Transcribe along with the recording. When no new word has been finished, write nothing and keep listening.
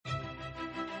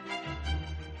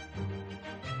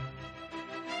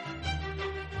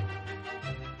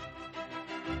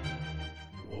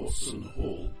Watson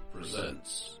Hall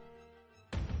presents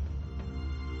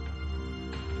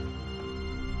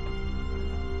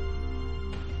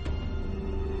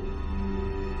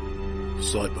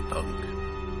Cyberpunk.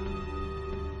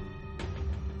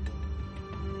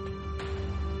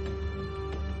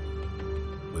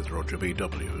 With Roger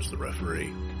B.W. as the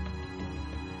referee.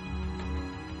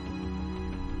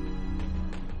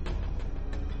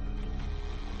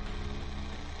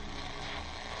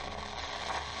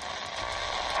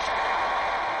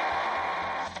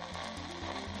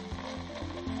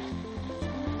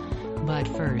 But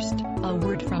first, a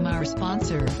word from our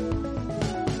sponsor.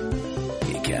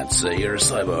 You can't say you're a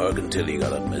cyborg until you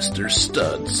got a Mr.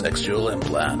 Stud sexual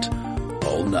implant.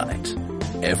 All night.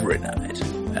 Every night.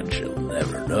 And she'll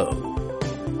never know.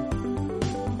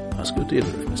 Ask your dealer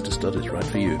if Mr. Stud is right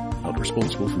for you. Not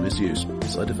responsible for misuse.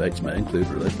 Side effects may include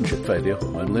relationship failure,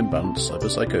 hormonal imbalance,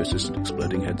 cyberpsychosis, and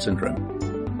exploding head syndrome.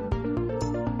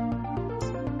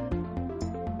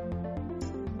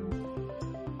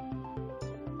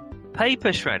 Paper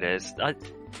shredders. That's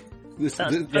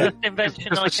the first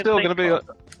invention I there's can still think going to be of.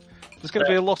 there's going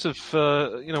to be a lot of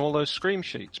all those scream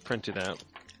sheets printed out.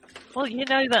 Well, you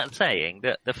know that saying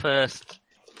that the first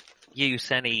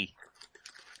use any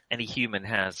human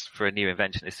has for a new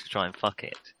invention is to try and fuck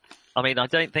it. I mean, I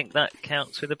don't think that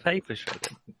counts with a paper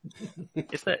shredder.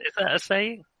 Is that a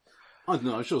saying? I don't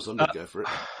know, I'm sure somebody would go for it.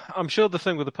 I'm sure the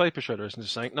thing with the paper shredder isn't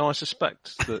just saying, no, I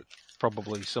suspect that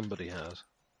probably somebody has.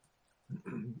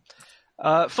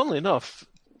 Funnily enough,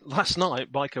 last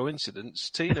night, by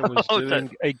coincidence, Tina was doing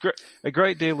a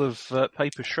great deal of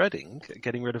paper shredding,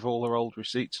 getting rid of all her old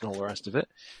receipts and all the rest of it.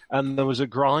 And there was a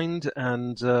grind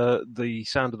and the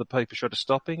sound of the paper shredder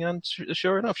stopping, and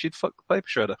sure enough, she'd fucked the paper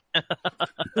shredder.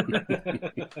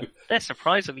 They're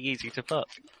surprisingly easy to fuck.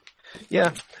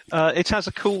 Yeah, it has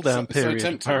a cool-down period,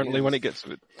 tempting, apparently, yes. when it gets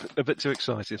a bit too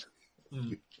excited.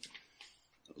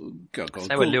 Go on.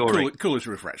 So alluring. Call it a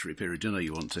refractory period, you know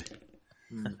you want to.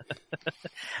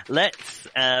 Let's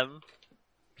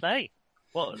play.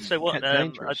 So what?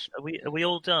 Dangerous. Are we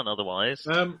all done? Otherwise,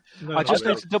 No, I just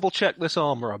need to double-check this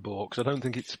armour I bought, because I don't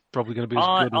think it's probably going to be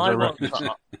as good as I reckon.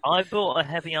 I bought a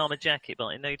heavy armor jacket, but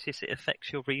I notice it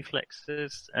affects your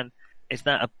reflexes. And is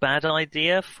that a bad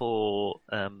idea for?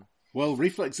 Well,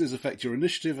 reflexes affect your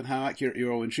initiative and how accurate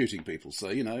you are when shooting people, so,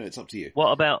 it's up to you.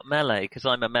 What about melee? Because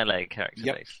I'm a melee character,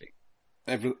 Yep. basically.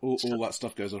 All that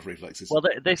stuff goes off reflexes. Well,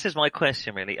 this is my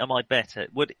question, really. Am I better?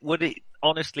 Would it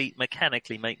honestly,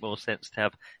 mechanically, make more sense to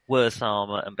have worse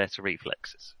armor and better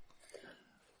reflexes?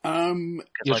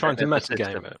 You're trying to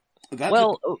metagame it.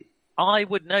 I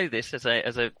would know this as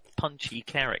a punchy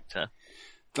character.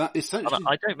 That essentially,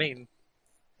 I don't mean.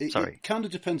 Sorry. It kind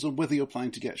of depends on whether you're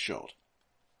planning to get shot.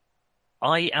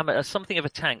 I am something of a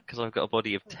tank because I've got a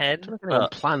body of 10.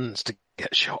 Plans to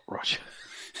get shot, Roger.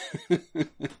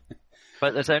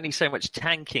 But there's only so much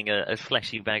tanking a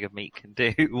fleshy bag of meat can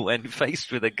do when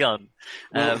faced with a gun.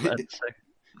 Well,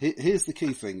 here's the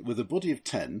key thing. With a body of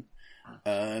 10,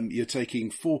 you're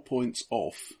taking 4 points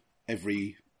off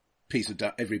every bit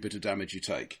of damage you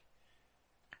take.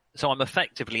 So I'm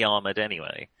effectively armoured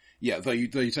anyway. Yeah, though you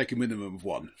take a minimum of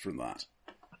 1 from that.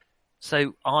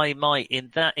 So I might, in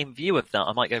view of that,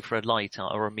 I might go for a light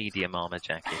or a medium armour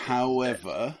jacket.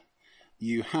 However,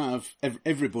 you have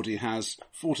everybody has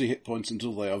 40 hit points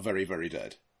until they are very, very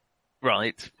dead.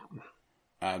 Right.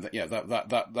 And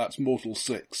that's mortal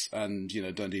 6, and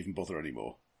don't even bother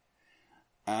anymore.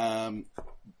 And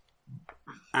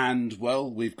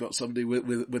well, we've got somebody with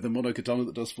a monokatana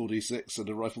that does 4d6 and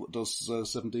a rifle that does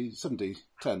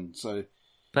 10. So.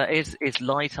 But is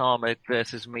light armour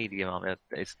versus medium armour,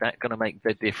 is that going to make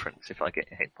the difference if I get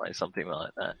hit by something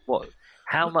like that?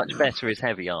 How much better is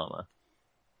heavy armour?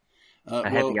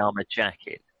 Heavy armour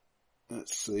jacket.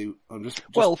 Let's see. I'm just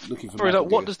looking for. Sorry,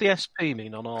 what does the SP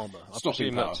mean on armour?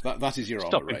 Stopping power. That is your armour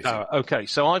stopping rating. power. Okay,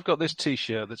 so I've got this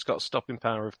T-shirt that's got a stopping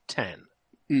power of 10.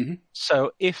 Mm-hmm.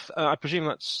 So if I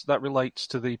presume that relates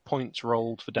to the points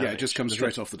rolled for damage. Yeah, it just comes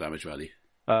straight off the damage value.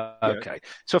 Okay,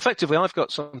 so effectively, I've got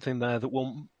something there that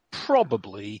will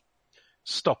probably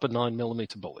stop a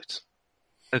 9mm bullet.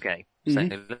 Okay.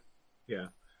 Mm-hmm. Yeah.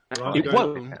 It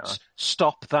won't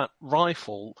stop that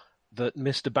rifle that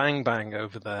Mr. Bang Bang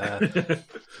over there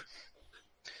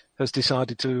has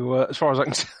decided to, as far as I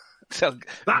can tell.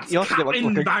 That's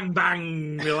Captain Bang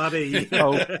Bang, my laddie.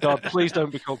 Oh, God, please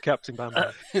don't be called Captain Bang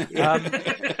Bang.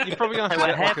 You're probably going to have to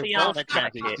get heavy armour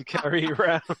jacket to carry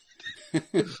around.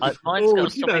 Mine's got a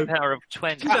stopping power of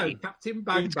 20. Captain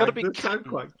Bang It's got to Bang. be That sound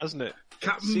Captain, quite. hasn't it?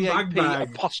 Captain Bang CAP Bang.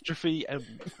 apostrophe M.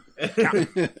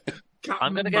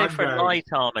 I'm going to go for a light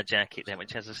armour jacket then,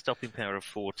 which has a stopping power of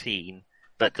 14,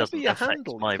 that could doesn't be a affect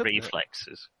handle, my couldn't it?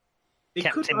 reflexes. It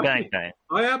Captain could- Bang Bang.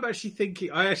 I am actually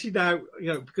thinking. I actually now,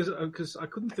 because I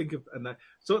couldn't think of.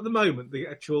 So at the moment,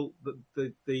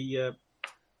 the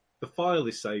file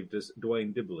is saved as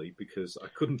Dwayne Dibley because I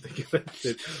couldn't think of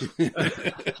anything.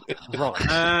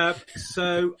 Right.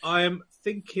 So I am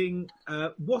thinking,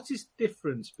 what is the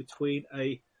difference between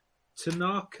a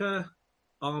Tanaka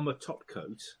armor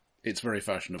topcoat It's very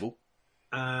fashionable.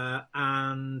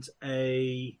 and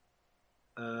a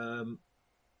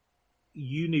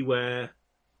Uniwear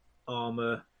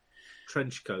armor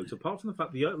trench coat? Apart from the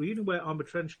fact the Uniwear armor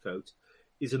trench coat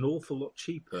is an awful lot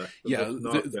cheaper. Than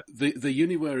The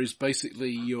Uniwear is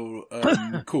basically your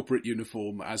corporate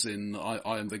uniform, as in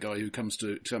I am the guy who comes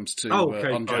to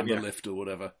unjam the lift or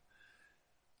whatever.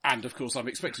 And of course, I'm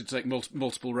expected to take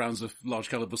multiple rounds of large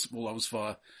caliber small arms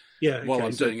fire while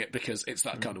I'm doing it because it's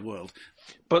that kind of world.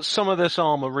 But some of this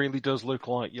armour really does look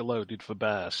like you're loaded for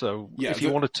bear. So if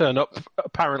you want to turn up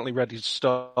apparently ready to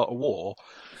start a war,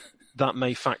 that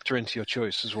may factor into your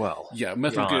choice as well. Yeah,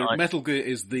 Metal Gear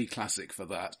is the classic for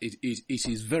that. It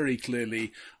is very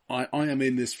clearly, I am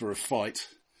in this for a fight,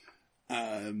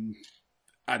 and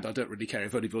I don't really care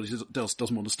if anybody else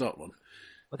doesn't want to start one.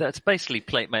 Well, that's basically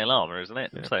plate mail armor, isn't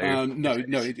it? Yeah. So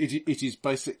It is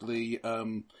basically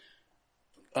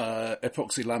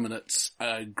epoxy laminates,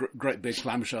 great big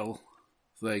clamshell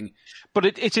thing. But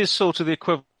it is sort of the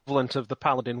equivalent of the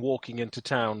paladin walking into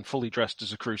town fully dressed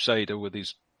as a crusader with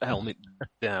his helmet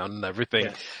down and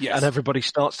everything. Yes. And everybody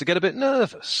starts to get a bit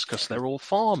nervous because they're all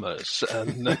farmers.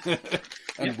 And,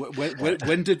 and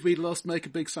when did we last make a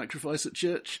big sacrifice at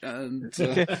church? And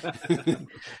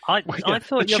I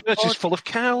thought the church is full of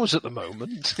cows at the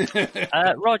moment.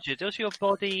 Roger, does your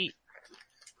body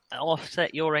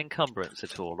offset your encumbrance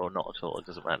at all, or not at all? It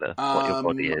doesn't matter what your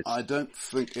body is. I don't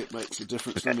think it makes a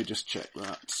difference. Let me just check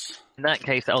that. In that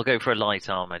case, I'll go for a light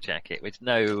armor jacket with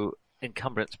no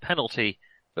encumbrance penalty,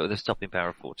 but with a stopping power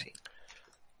of 14.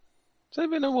 Does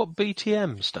anybody know what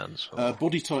BTM stands for?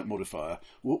 Body type modifier.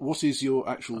 What is your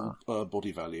actual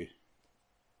body value?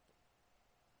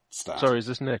 Stat. Sorry, is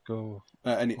this Nick or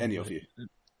any of you?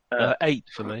 8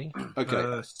 for me.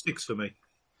 Okay, 6 for me.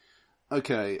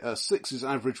 Okay, 6 is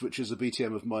average, which is a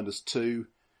BTM of -2.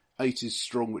 8 is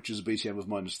strong, which is a BTM of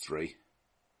 -3.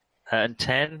 And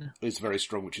 10? It's very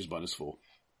strong, which is -4.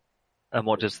 And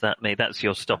what does that mean? That's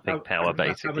your stopping power,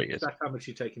 basically. That's how much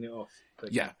you're taking it off.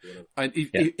 Yeah, and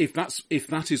if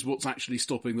that is what's actually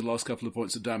stopping the last couple of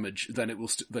points of damage, then it will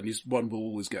one will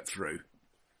always get through.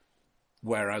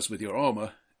 Whereas with your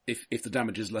armor, if the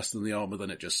damage is less than the armor,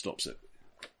 then it just stops it.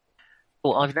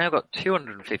 Well, I've now got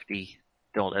 $250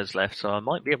 left, so I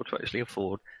might be able to actually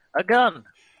afford a gun.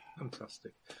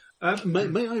 Fantastic.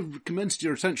 May I commend to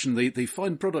your attention the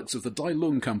fine products of the Dai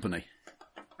Lung Company?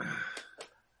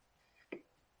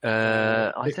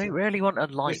 I don't really want a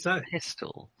light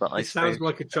pistol, but it sounds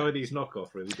like a Chinese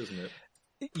knockoff, really, doesn't it?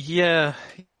 Yeah,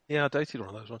 I dated one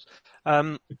of those ones.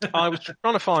 I was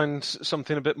trying to find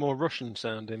something a bit more Russian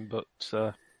sounding, but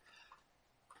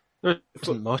there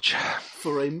isn't much.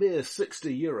 For a mere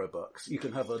 €60, you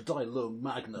can have a Dai Lung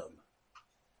Magnum.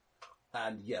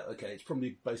 And yeah, okay, it's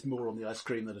probably based more on the ice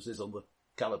cream than it is on the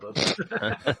caliber.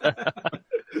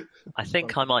 I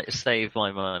think I might save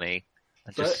my money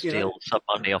and just steal some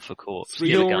money off a corpse.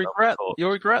 You'll regret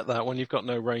that when you've got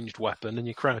no ranged weapon and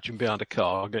you're crouching behind a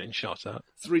car getting shot at.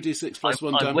 3d6 plus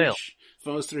 1 I damage. will.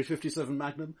 Fires 357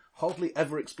 Magnum. Hardly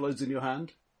ever explodes in your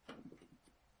hand.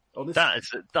 Honest?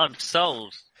 I'm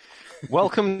sold.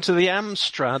 Welcome to the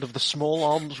Amstrad of the small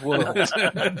arms world.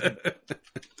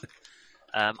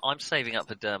 I'm saving up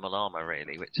for dermal armor,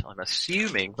 really, which I'm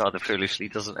assuming, rather foolishly,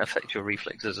 doesn't affect your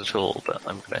reflexes at all, but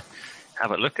I'm going to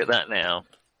have a look at that now.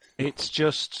 It's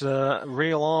just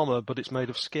real armor, but it's made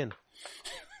of skin.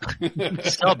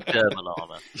 Subdermal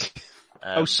armor.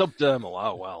 Subdermal.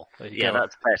 Oh, well. There you go.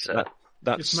 That's better.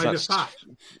 It's made of fat.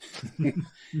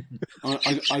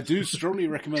 I do strongly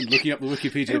recommend looking up the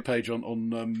Wikipedia page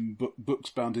on books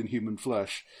bound in human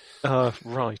flesh.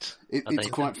 Right. It's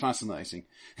quite fascinating.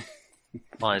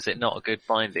 Why is it not a good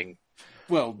binding?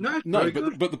 Well, no,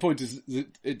 but the point is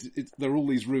that there are all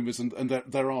these rumours, and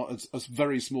there are a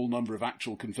very small number of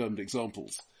actual confirmed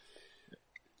examples.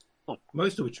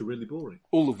 Most of which are really boring.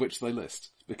 All of which they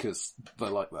list, because they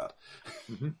like that.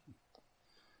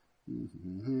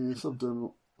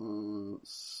 Subdermal,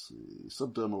 let's see.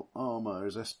 Subdermal armour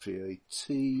is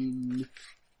SP18.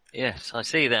 Yes, I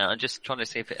see that. I'm just trying to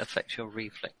see if it affects your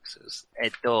reflexes.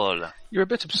 Edol. You're a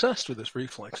bit obsessed with this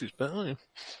reflexes bit, aren't you?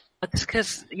 It's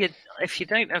because if you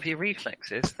don't have your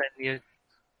reflexes, then you're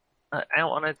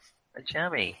out on a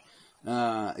jammy.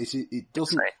 It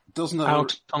doesn't have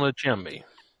out on a jammy.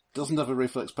 doesn't have a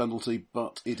reflex penalty,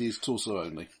 but it is torso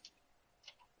only.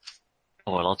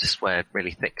 Oh, well, I'll just wear a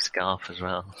really thick scarf as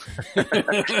well.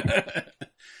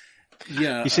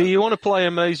 Yeah. You see, you want to play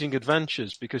Amazing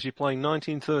Adventures because you're playing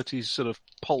 1930s sort of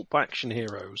pulp action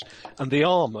heroes, and the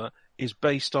armour is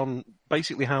based on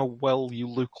basically how well you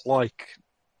look like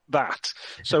that.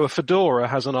 So a fedora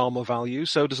has an armour value,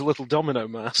 so does a little domino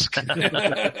mask.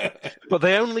 But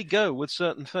they only go with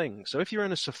certain things. So if you're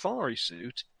in a safari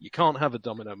suit, you can't have a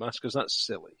domino mask because that's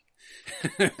silly.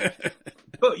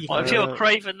 But you What if you're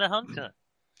Craven the Hunter?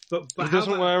 But He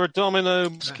doesn't wear a domino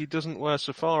mask, he doesn't wear a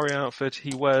safari outfit,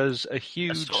 he wears a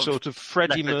huge sort of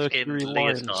Freddie Mercury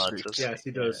lion suit. Yes,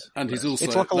 he does. And he's also,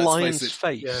 It's like a let's lion's face it,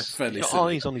 face. Yeah. fairly He's got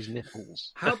silly. eyes on his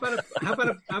nipples. How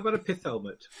about a pith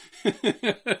helmet?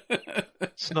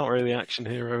 It's not really action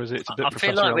hero, is it? It's a bit I feel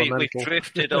Professor like we've Elemental.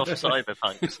 drifted off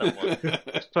Cyberpunk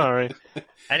somewhat. Sorry.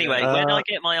 Anyway, when I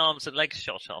get my arms and legs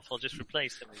shot off, I'll just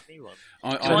replace them with new ones.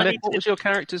 So, Nick, what was your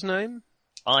character's name?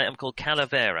 I am called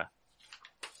Calavera.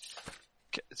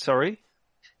 Sorry?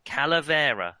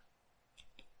 Calavera.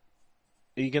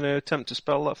 Are you going to attempt to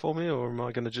spell that for me, or am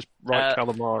I going to just write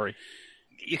calamari?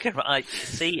 You can write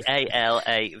Calavera.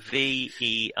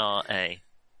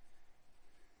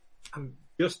 And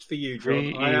just for you,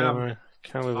 John, I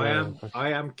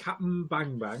am Captain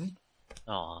Bang Bang.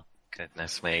 Oh,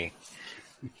 goodness me.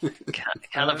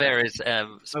 Calavera is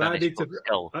Spanish for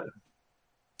skull.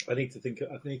 I need to think of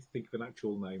an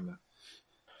actual name now.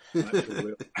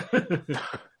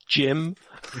 Jim.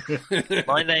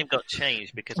 My name got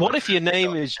changed because... What if your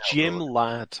name is Jim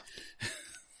Ladd?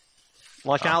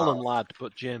 Like Alan Ladd,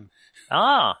 but Jim.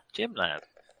 Ah, Jim Ladd.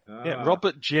 Yeah,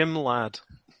 Robert Jim Ladd.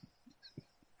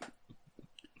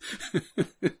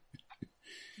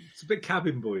 It's a bit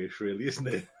cabin boyish, really, isn't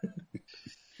it?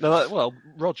 No, well,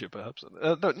 Roger, perhaps.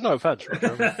 No offense,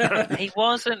 Roger. He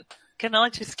wasn't... Can I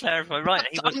just clarify? Right,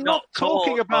 he was I'm not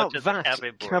talking about Roger's that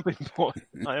cabin boy.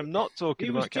 I am not talking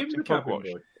He was about Jim Captain the cabin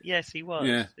Pugwash. boy. Yes, he was.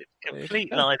 Yeah. It's a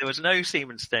complete lie. There was no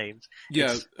semen stains.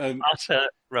 Yeah, It's utter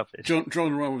rubbish. John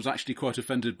Ryan was actually quite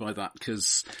offended by that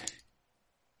because,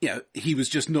 he was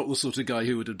just not the sort of guy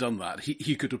who would have done that.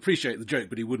 He could appreciate the joke,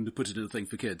 but he wouldn't have put it in a thing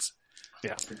for kids.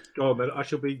 Yeah. Oh, man, I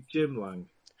shall be Jim Lang.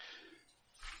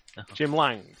 Jim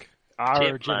Lang.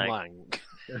 Jim Jim Lang. Lang.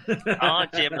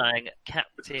 Jim Lang,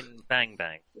 Captain Bang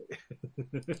Bang.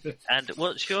 And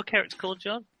what's your character called,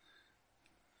 John?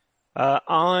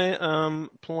 I am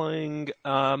playing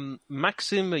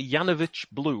Maxim Yanovich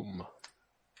Bloom.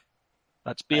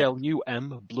 That's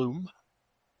B-L-U-M, Bloom.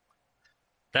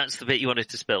 That's the bit you wanted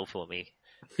to spell for me.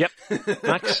 Yep,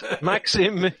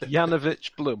 Maxim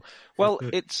Yanovich Bloom. Well,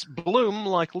 it's Bloom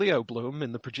like Leo Bloom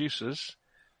in The Producers.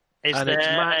 Is and there it's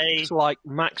Max like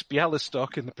Max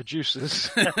Bialystock in The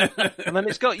Producers. And then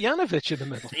it's got Yanovich in the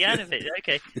middle. Yanovich,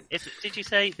 okay. Did you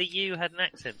say the U had an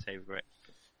accent over it?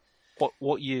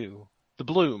 What U? The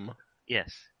Bloom?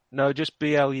 Yes. No, just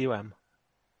B-L-U-M.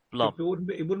 Blum. It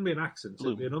wouldn't be an accent, it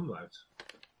would be an umlaut.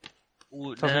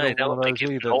 Ooh, Doesn't got one of those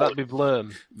either. That'd be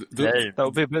Blurm. That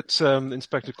would be a bit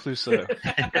Inspector Clouseau.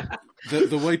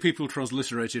 The way people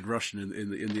transliterated Russian in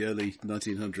the early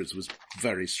 1900s was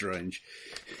very strange.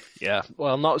 Yeah,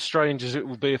 well, not as strange as it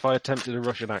would be if I attempted a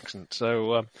Russian accent.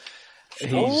 So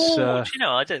he's.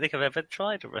 I don't think I've ever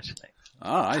tried a Russian accent.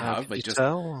 I have.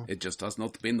 Tell? It just has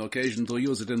not been the occasion to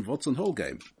use it in Watson Hole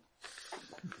game.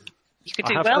 You could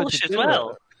do Welsh as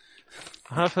well.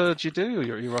 I have heard you do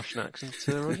your Russian accent,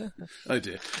 Roger. Oh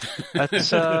dear.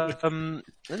 It's, no,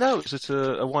 it's at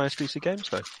a YSBC Games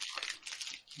Day.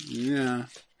 Yeah.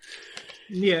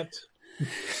 Yet.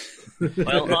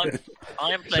 Well,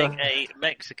 I am playing a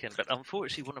Mexican, but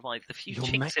unfortunately one of the few You're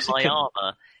chinks Mexican? in my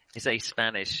armour is a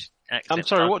Spanish accent. I'm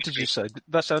sorry, what did you say?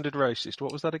 That sounded racist.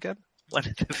 What was that again? One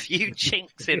of the few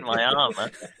chinks in my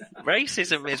armour.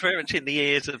 Racism is very much in the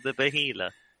ears of the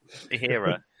Bahira.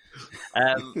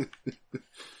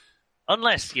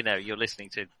 Unless, you're listening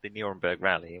to the Nuremberg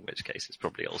Rally, in which case it's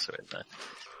probably also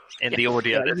in the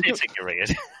audio that's hitting your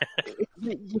ears.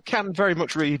 You can very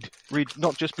much read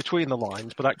not just between the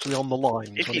lines, but actually on the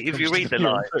lines. If you read the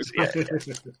lines,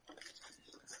 yeah.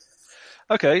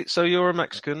 Okay, so you're a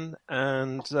Mexican,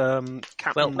 and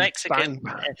Captain Mexican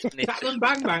Bang Bang. Captain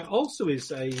Bang Bang also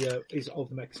is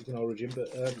of Mexican origin,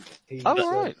 but he's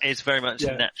right. It's very much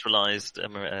naturalised.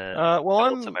 Well,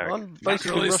 I'm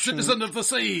basically Russian. Citizen of the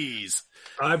seas.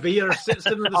 I be a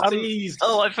citizen of the seas.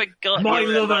 Oh, I forgot. My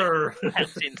lover,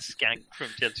 Captain Skank from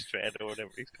Judge Dredd, or whatever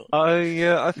he's called.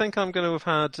 I think I'm going to have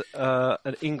had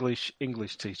an English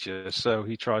teacher, so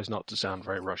he tries not to sound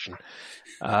very Russian.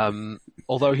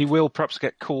 Although he will perhaps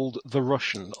get called the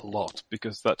Russian a lot,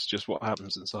 because that's just what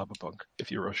happens in Cyberpunk if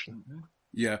you're Russian.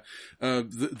 Yeah.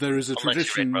 There is a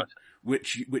tradition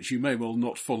which you may well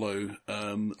not follow,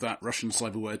 that Russian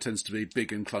cyberware tends to be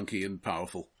big and clunky and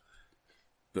powerful,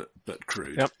 but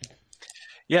crude. Yep.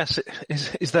 Yes.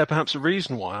 Is there perhaps a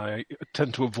reason why I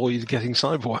tend to avoid getting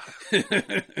cyberware?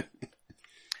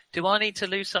 Do I need to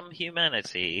lose some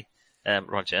humanity,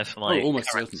 Roger, for my almost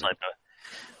current certainly.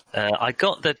 cyber? I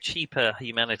got the cheaper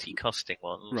humanity costing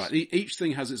ones. Right. Each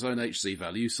thing has its own HC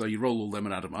value, so you roll all them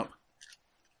and add them up.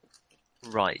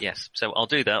 Right, yes. So I'll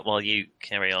do that while you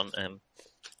carry on.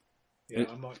 Yeah,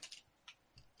 I might.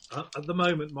 At the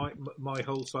moment, my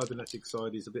whole cybernetic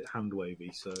side is a bit hand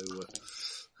wavy, so.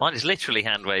 Mine is literally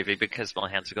hand wavy because my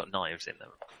hands have got knives in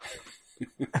them.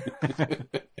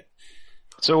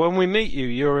 So when we meet you,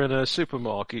 you're in a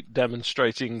supermarket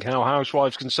demonstrating how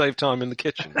housewives can save time in the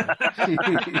kitchen.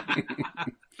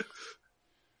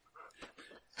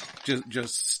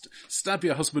 Just stab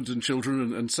your husband and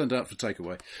children and send out for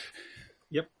takeaway.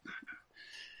 Yep.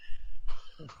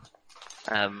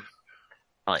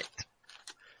 Right.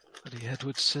 Bloody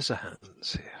Edward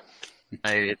Scissorhands here.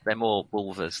 No, they're more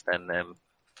vulvas than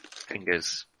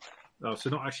fingers. Oh,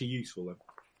 so not actually useful then.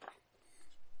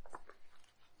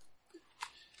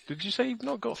 Did you say you've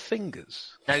not got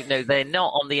fingers? No, they're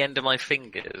not on the end of my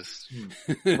fingers.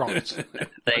 Right.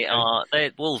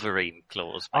 They're Wolverine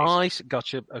claws. Basically.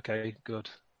 Gotcha. Okay, good.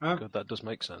 Good, that does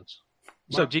make sense.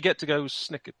 So do you get to go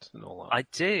snickered and all that? I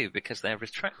do, because they're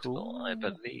retractable, Cool. I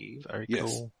believe. Very Yes.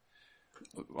 cool.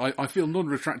 I feel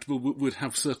non-retractable would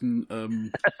have certain...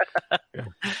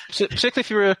 Particularly if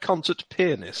you're a concert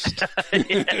pianist.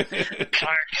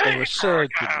 Or a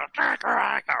surgeon.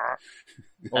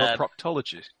 Or a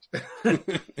proctologist.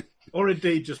 Or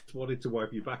indeed just wanted to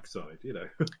wipe your backside, you know.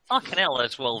 Fucking hell,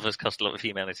 those vulvas cost a lot of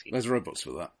humanity. There's robots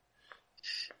for that.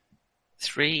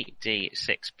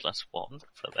 3d6 plus 1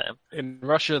 for them. In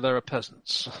Russia, there are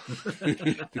peasants.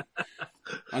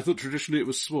 I thought traditionally it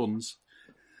was swans.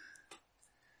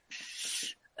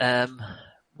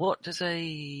 What does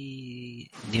a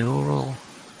neural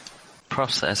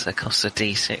processor cost a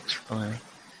d6 for?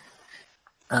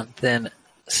 And then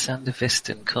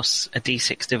Sandevistan costs a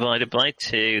d6 divided by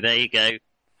 2. There you go.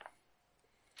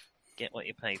 Get what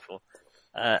you pay for.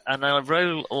 And I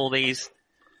roll all these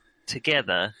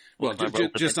together. Well,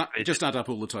 just add up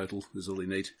all the total is all you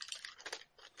need.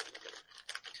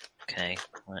 Okay,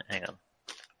 right, hang on.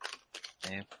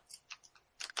 Yeah.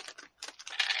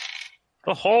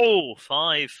 The whole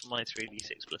 5 for my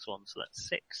 3d6 plus 1, so that's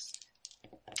 6.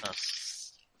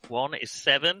 Plus 1 is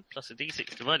 7, plus a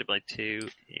d6 divided by 2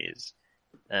 is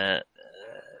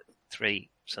 3,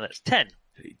 so that's 10.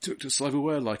 He took to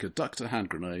cyberware like a duck to hand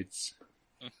grenades.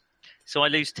 So I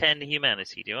lose 10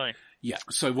 humanity, do I? Yeah,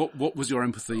 so what was your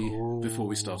empathy before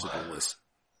we started all this?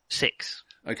 6.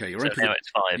 Okay, your So empathy, now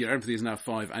it's 5. your empathy is now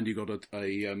 5, and you got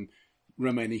a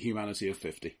remaining humanity of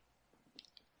 50.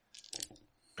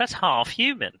 That's half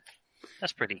human.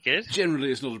 That's pretty good.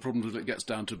 Generally, it's not a problem until it gets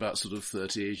down to about sort of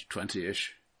 30-ish,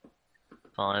 20-ish.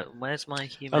 Where's my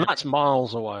humanity? And that's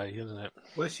miles away, isn't it?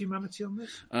 Where's humanity on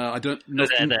this? I don't... There.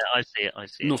 I see it.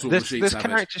 Not all the This sheets have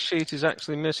character sheet is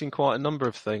actually missing quite a number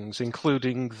of things,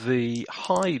 including the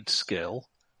hide skill,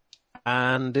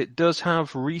 and it does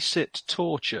have resit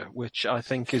torture, which I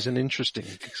think is an interesting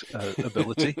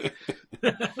ability.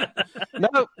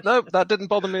 No, that didn't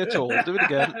bother me at all. Do it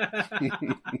again.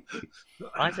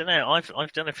 I don't know.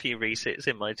 I've done a few resits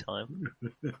in my time.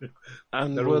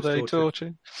 And They're were all they torture.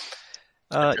 torture?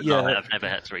 Yeah. I've never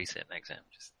had to resit an exam.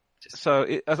 Just... So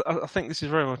I think this is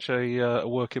very much a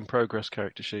work in progress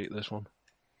character sheet. This one.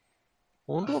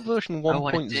 I wonder what version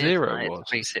 1.0 was.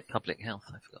 Resit public health.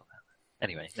 I forgot about that.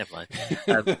 Anyway, never mind.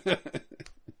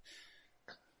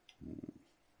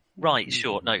 Right,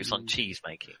 short notes on cheese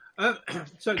making.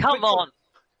 Come on.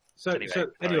 So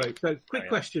anyway, quick on.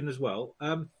 question as well.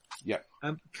 Yeah.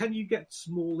 Can you get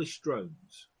smallish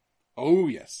drones? Oh,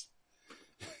 yes.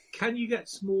 Can you get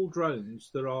small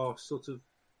drones that are sort of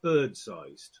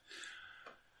bird-sized?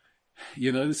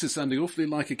 You know, this is sounding awfully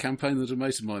like a campaign that a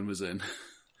mate of mine was in.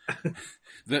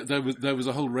 There was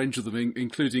a whole range of them,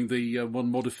 including the one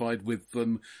modified with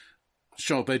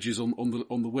sharp edges on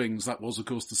the wings. That was, of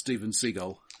course, the Steven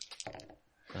Seagull.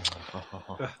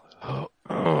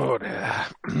 Oh dear.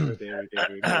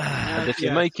 And if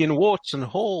you're making Watson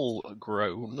Hall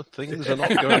groan, things are not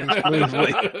going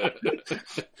smoothly.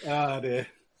 Oh dear.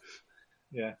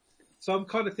 Yeah. So I'm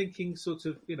kind of thinking sort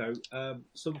of,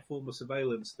 some form of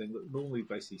surveillance thing that normally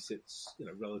basically sits,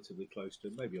 relatively close to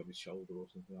him, maybe on his shoulder or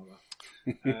something like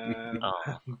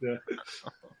that.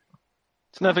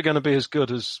 It's never going to be as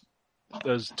good as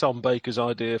Tom Baker's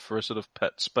idea for a sort of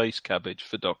pet space cabbage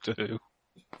for Doctor Who.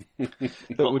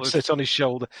 that would sit on his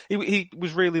shoulder. He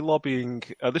was really lobbying.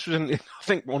 This was in, I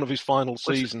think, one of his final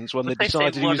seasons when they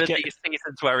decided he was one of these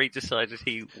seasons where he decided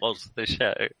he was the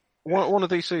show. One of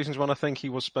these seasons when I think he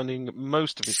was spending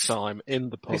most of his time in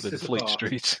the pub in Fleet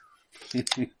Street.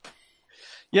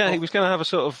 Yeah, he was going to have a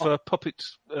sort of puppet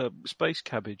space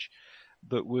cabbage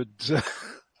that would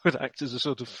act as a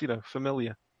sort of,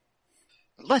 familiar.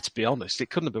 Let's be honest, it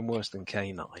couldn't have been worse than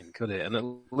K9, could it? And at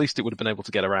least it would have been able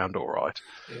to get around all right.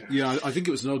 Yeah, I think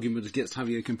it was an argument against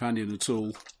having a companion at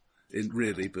all,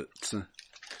 really, but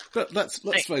let's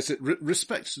face it,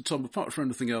 respect to Tom, apart from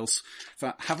anything else,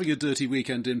 for having a dirty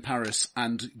weekend in Paris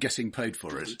and getting paid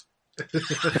for it.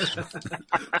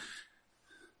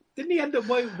 Didn't he end up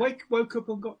woke up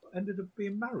and ended up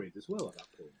being married as well at that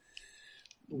point?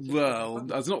 Well,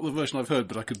 that's not the version I've heard,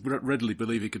 but I could readily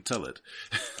believe he could tell it.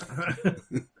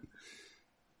 It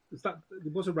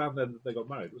was around then that they got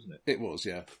married, wasn't it? It was,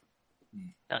 yeah.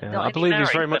 I believe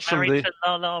he's very much from the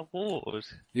La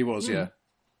Wars. He was, yeah.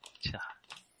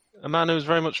 A man who was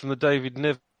very much from the David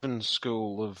Niven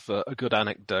school of a good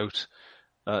anecdote.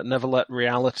 Never let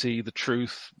reality, the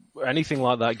truth, anything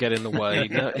like that get in the way.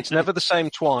 It's never the same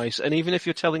twice. And even if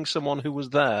you're telling someone who was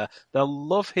there, they'll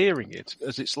love hearing it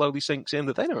as it slowly sinks in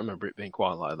that they don't remember it being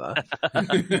quite like that.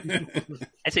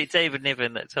 Is it David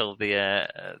Niven that told the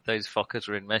those Fockers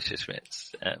were in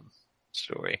Messerschmitt's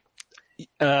story?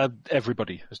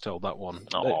 Everybody has told that one.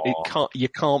 Aww. You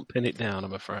can't pin it down,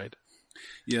 I'm afraid.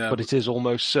 Yeah, but it is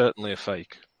almost certainly a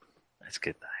fake. That's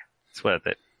good though. It's worth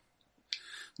it.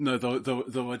 No,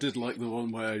 though I did like the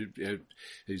one where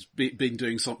he's been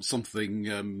doing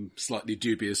something slightly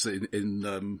dubious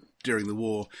in during the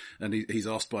war, and he's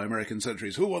asked by American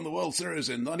sentries, "Who won the World Series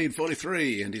in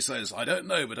 1943?" And he says, "I don't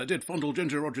know, but I did fondle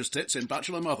Ginger Rogers' tits in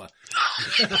Bachelor Mother."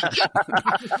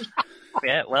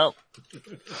 Yeah, well,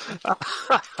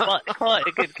 quite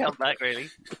a good comeback, really.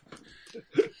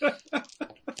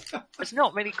 There's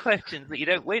not many questions that you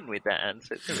don't win with that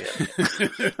answer, to be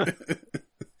honest.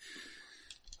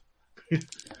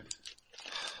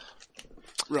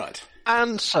 Right.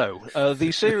 And so,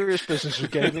 the serious business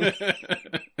of gaming.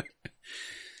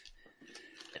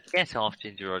 Get off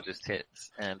Ginger Rogers'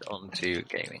 tits and onto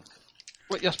gaming.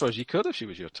 Well, I suppose you could if she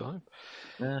was your type.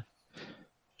 Yeah.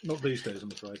 Not these days,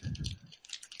 I'm afraid.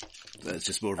 That's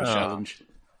just more of a challenge.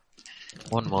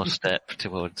 One more step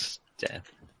towards death.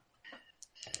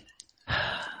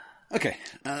 Okay,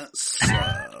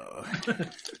 so...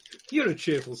 You're a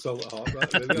cheerful soul at heart,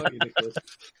 right? Really, aren't you, Nicholas?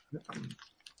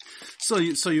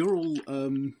 So you're all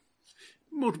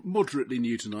moderately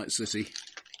new to Night City.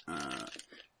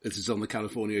 This is on the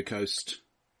California coast,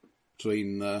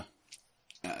 between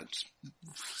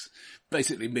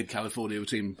basically mid-California,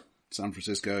 between San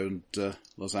Francisco and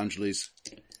Los Angeles.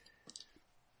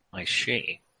 I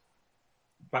see.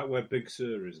 Back where Big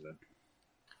Sur is, then.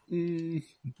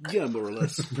 Yeah, more or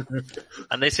less.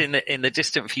 And this in the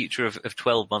distant future of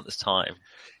 12 months' time.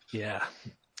 Yeah.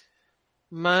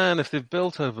 Man, if they've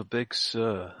built over Big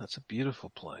Sur, that's a beautiful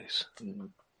place.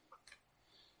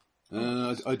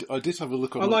 I did have a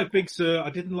look on. I like Big Sur. I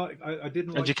didn't like.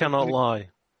 And you cannot lie.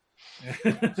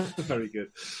 Very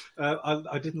good.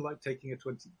 I didn't like taking a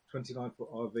 29-foot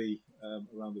RV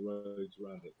around the roads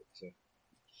around it.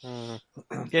 But,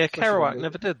 yeah, Kerouac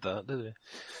never did that, did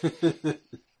he?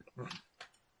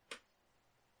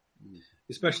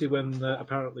 Especially when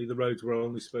apparently the roads were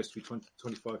only supposed to be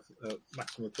 25,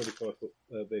 maximum of 25-foot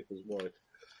vehicles wide.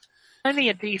 Only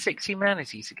a D6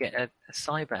 humanity to get a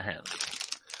cyber hound.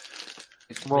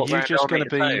 Well, are you just going to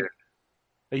be?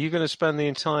 Are you going to spend the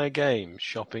entire game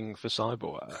shopping for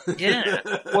cyberware? Yeah.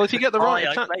 Well, if you get the right,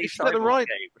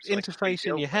 interface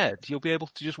in your head, you'll be able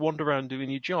to just wander around doing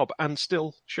your job and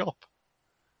still shop.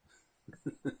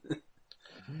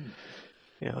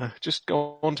 Yeah, just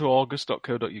go on to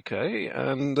august.co.uk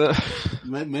and...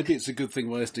 Maybe it's a good thing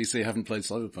YSDC haven't played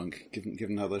Cyberpunk,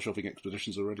 given how their shopping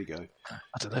expeditions already go. I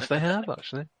don't know if they have,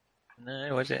 actually.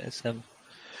 No, was it?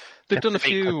 They've done a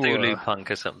few... Cthulhu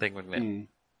Punk or something, wouldn't it?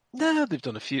 No, they've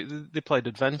done a few. They played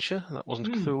Adventure. That wasn't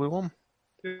a Cthulhu one.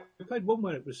 They played one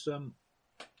where it was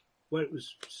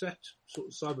set sort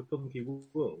of cyberpunky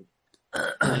world.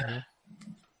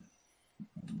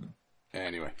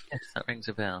 Anyway. Yes, that rings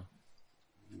a bell.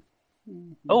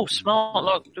 Oh, smart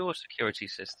lock door security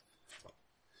system.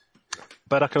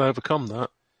 Bet I can overcome that.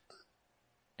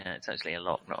 Yeah, it's actually a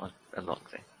lock, not a lock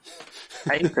thing.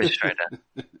 Paper shredder.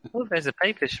 Oh, there's a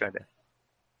paper shredder.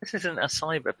 This isn't a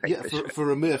cyber paper shredder.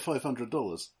 For a mere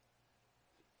 $500.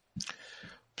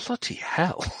 Bloody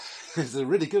hell. It's a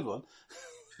really good one.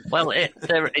 Well, it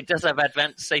does have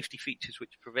advanced safety features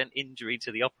which prevent injury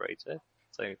to the operator.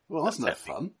 So well, that's no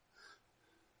fun.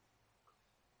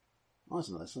 I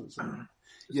don't know.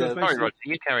 Yeah, sorry, Roger,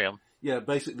 you carry on. Yeah,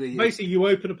 basically, you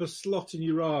open up a slot in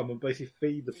your arm and basically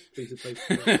feed the piece of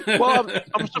paper. Well,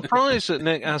 I'm surprised that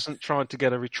Nick hasn't tried to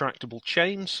get a retractable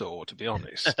chainsaw, to be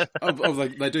honest.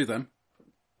 they do them.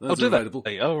 Those do are available.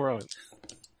 they? Oh, right.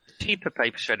 Cheaper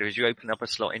paper shredder is you open up a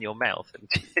slot in your mouth and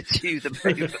chew the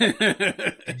paper.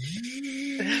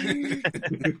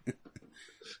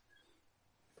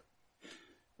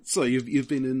 So you've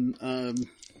been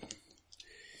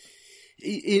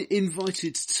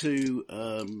invited to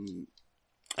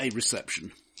a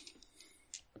reception,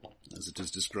 as it is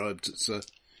described. It's a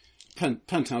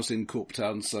penthouse in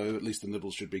Corptown, so at least the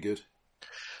nibbles should be good.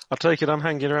 I take it I'm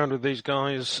hanging around with these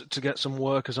guys to get some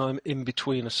work as I'm in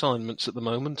between assignments at the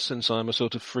moment, since I'm a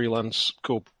sort of freelance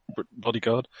corporate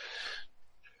bodyguard.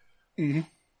 Mm-hmm.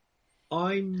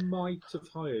 I might have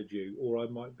hired you, or I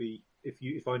might be,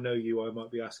 if I know you, I might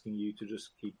be asking you to just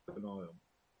keep an eye on.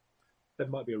 There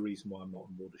might be a reason why I'm not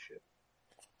on board a ship.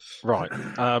 Right.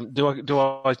 Do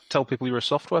I tell people you're a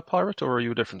software pirate, or are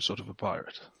you a different sort of a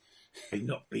pirate? May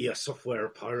not be a software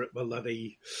pirate, my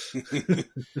laddie.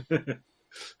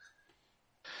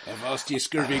 Avast ye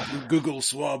scurvy Google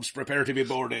swabs, prepare to be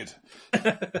boarded.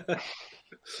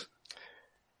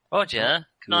 Roger,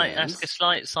 can I ask a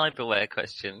slight cyberware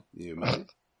question? You may.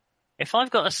 If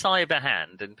I've got a cyber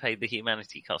hand and paid the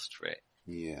humanity cost for it,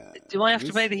 do I have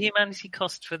to pay the humanity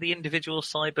cost for the individual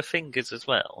cyber fingers as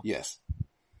well? Yes.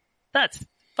 But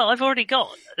I've already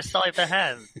got a cyber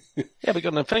hand. Yeah, but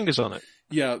got no fingers on it.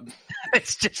 Yeah.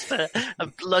 It's just a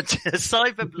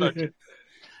cyber bludgeon.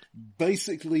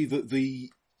 Basically,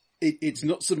 it's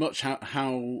not so much how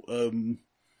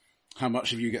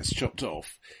much of you gets chopped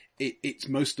off. It's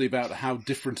mostly about how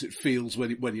different it feels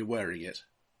when you're wearing it.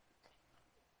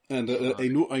 And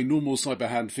a normal cyber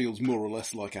hand feels more or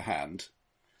less like a hand,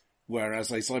 whereas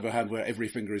a cyber hand where every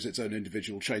finger is its own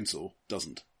individual chainsaw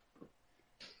doesn't.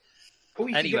 Or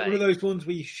you should get one of those ones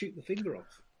where you shoot the finger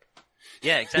off.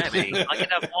 Yeah, exactly. I can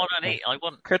have one on each.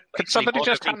 Could somebody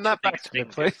just hand that back to me,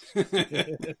 please?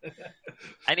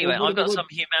 Anyway, I've got some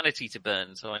humanity to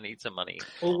burn, so I need some money.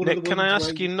 Nick, can I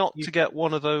ask you not to get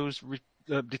one of those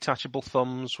detachable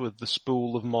thumbs with the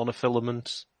spool of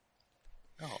monofilament?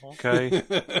 Oh. Okay,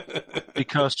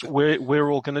 because we're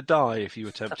all going to die if you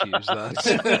attempt to use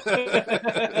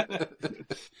that.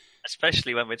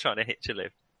 Especially when we're trying to hitch a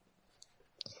lift.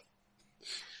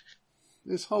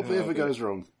 This hardly ever goes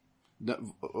wrong.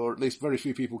 No, or at least very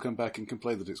few people come back and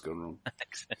complain that it's gone wrong.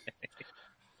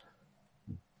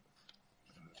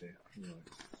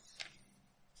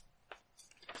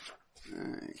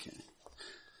 Okay.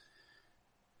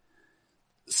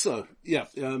 So, yeah,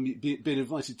 been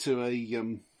invited to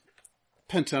a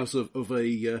penthouse of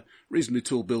a reasonably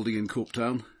tall building in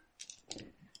Corptown.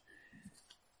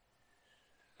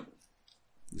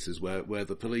 This is where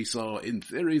the police are, in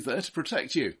theory, there to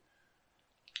protect you.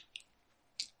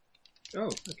 Oh,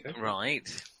 okay.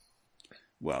 Right.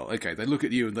 Well, okay, they look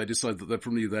at you and they decide that they're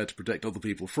probably there to protect other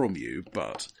people from you,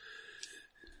 but...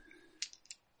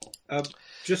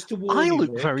 just to warn you,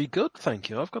 look very good, thank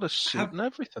you. I've got a suit and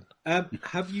everything.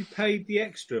 Have you paid the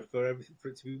extra for everything for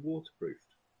it to be waterproofed?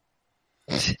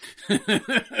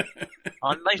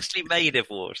 I'm mostly made of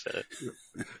water.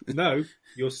 No,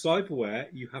 your cyberware,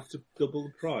 you have to double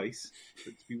the price for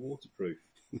it to be waterproof.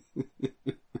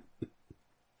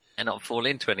 And not fall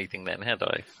into anything then, had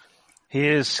I?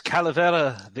 Here's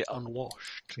Calavera the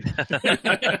Unwashed.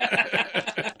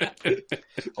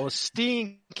 Or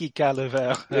Stinky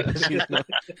Calavera.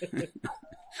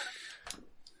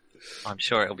 I'm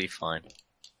sure it'll be fine.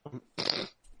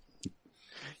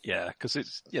 Yeah, because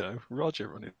it's, Roger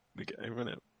running the game, isn't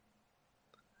it?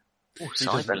 Oh,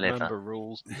 Cyber Liver.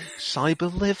 Rules.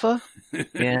 Cyber Liver?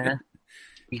 Yeah.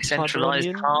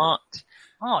 Decentralized heart.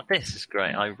 Oh, this is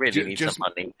great. I really need some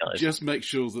money, guys. Just make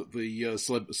sure that the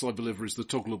cyber liver is the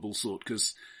toggleable sort,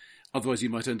 because otherwise you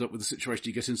might end up with a situation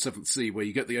you get in 7th Sea where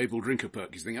you get the able drinker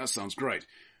perk, you think, that sounds great.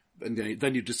 And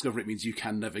then you discover it means you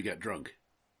can never get drunk.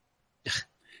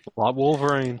 Like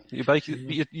Wolverine.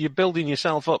 You're building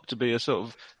yourself up to be a sort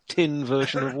of tin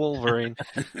version of Wolverine.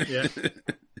 Yeah.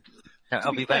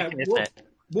 I'll be back in a sec.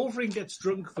 Wolverine gets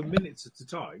drunk for minutes at a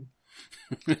time.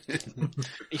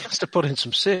 He has to put in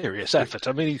some serious effort.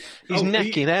 I mean, he's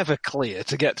necking Everclear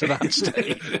to get to that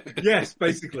stage. Yes,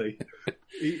 basically.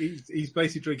 He's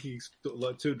basically drinking sort of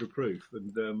like 200 proof,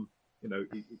 and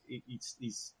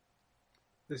he's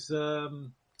there's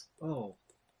an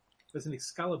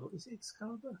Excalibur. Is it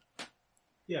Excalibur?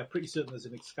 Yeah, pretty certain there's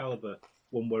an Excalibur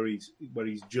one where he's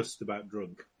just about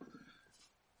drunk.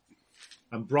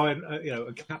 And Brian,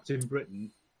 Captain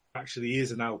Britain actually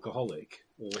is an alcoholic.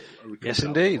 Or a yes,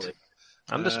 indeed.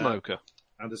 And a smoker.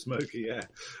 And a smoker, yeah.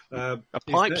 A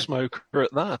pipe smoker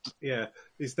at that. Yeah.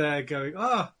 Is there going,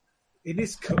 in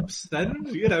his cups then?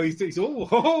 You know, he's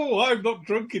I'm not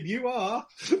drunk and you are.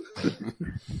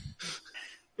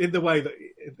 In the way that,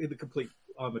 in the complete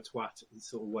I'm a twat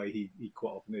sort of way he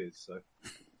quite often is, so.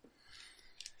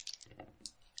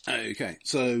 Okay,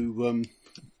 so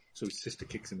his sister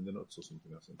kicks him in the nuts or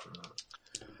something like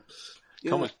that.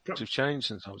 Comics have changed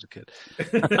since I was a kid.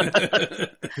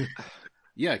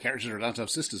 Yeah, characters are allowed to have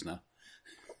sisters now.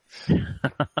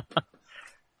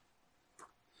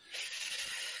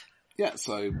 Yeah,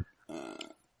 so a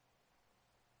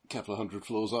couple of 100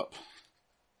 floors up.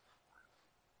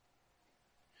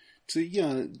 So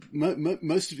yeah,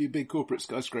 most of your big corporate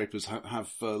skyscrapers have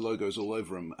logos all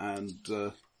over them, and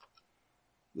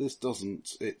this doesn't.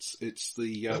 It's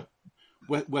the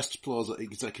West Plaza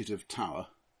Executive Tower,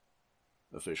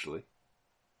 officially.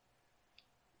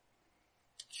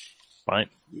 Right.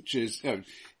 Which is,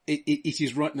 it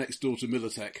is right next door to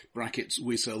Militech, brackets,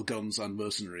 we sell guns and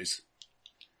mercenaries.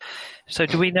 So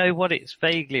do we know what it's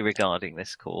vaguely regarding,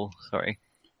 this call? Sorry.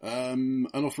 An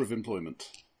offer of employment.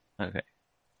 Okay.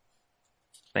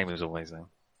 Same as always, though.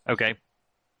 Okay.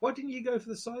 Why didn't you go for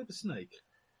the Cyber Snake?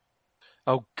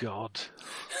 Oh, God.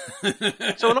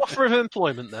 So an offer of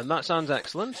employment, then. That sounds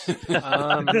excellent.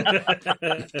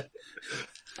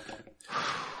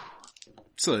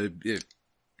 So, yeah,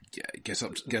 get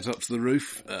up to the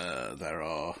roof. There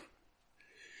are...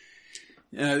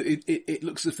 it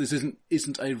looks as if this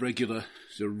isn't a regular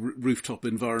rooftop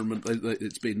environment.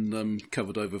 It's been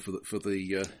covered over for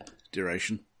the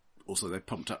duration. Also, they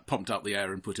pumped out the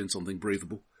air and put in something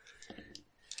breathable.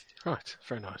 Right,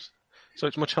 very nice. So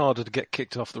it's much harder to get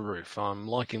kicked off the roof. I'm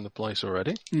liking the place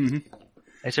already. Mm-hmm.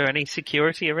 Is there any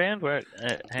security around?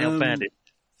 How bad is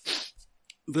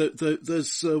it?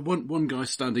 There's one guy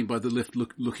standing by the lift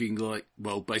looking like,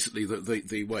 well, basically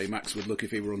the way Max would look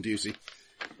if he were on duty.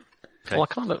 Okay. Well, I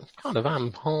kind of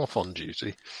am half on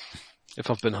duty if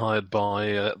I've been hired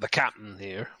by the captain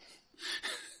here.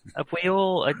 Have we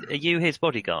all? Are you his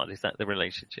bodyguard? Is that the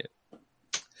relationship?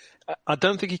 I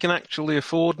don't think he can actually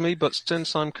afford me, but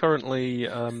since I'm currently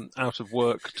out of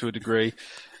work to a degree,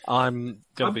 I'm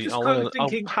going to be. I'll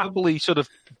happily sort of.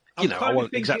 I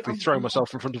won't exactly throw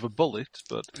myself in front of a bullet,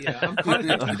 but yeah, I'm kind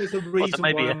of thinking there's a reason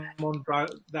why I'm on dry.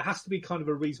 There has to be kind of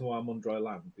a reason why I'm on dry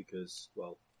land because,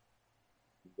 well,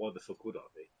 why the fuck would I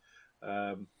be?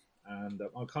 And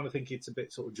I'm kind of thinking it's a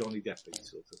bit sort of Johnny Depp-y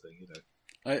sort of thing, you know.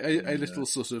 A little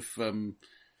sort of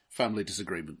family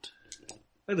disagreement.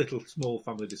 A little small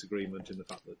family disagreement in the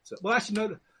fact that... well, actually,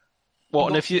 no... What,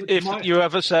 and if you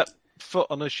ever set foot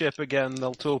on a ship again,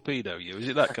 they'll torpedo you? Is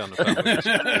it that kind of family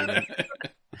disagreement?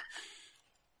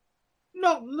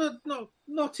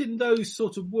 Not in those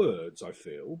sort of words, I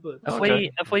feel, but...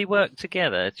 Have we worked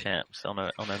together, chaps, on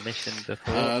a mission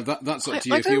before? That's up to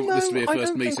you. If you want this to be a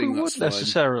first meeting, that's fine.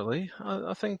 Necessarily.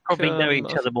 I think... Probably know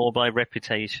each other more by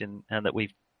reputation and that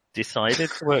we've decided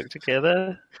to work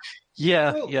together.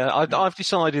 Yeah. I've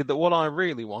decided that what I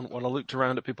really want when I looked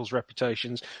around at people's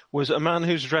reputations was a man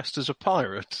who's dressed as a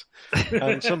pirate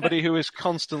and somebody who is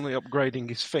constantly upgrading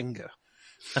his finger.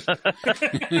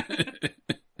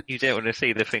 You don't want to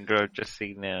see the finger I've just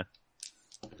seen now.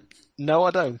 No,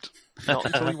 I don't. Not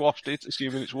until he washed it,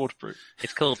 assuming it's waterproof.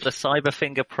 It's called the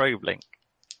Cyberfinger Probe Link.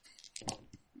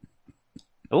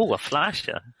 Oh, a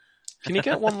flasher. Can you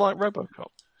get one like Robocop?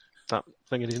 That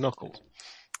thing in his knuckles?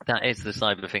 That is the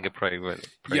Cyberfinger Probe.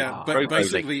 Yeah, but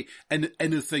basically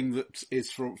anything that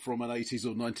is from an 80s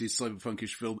or 90s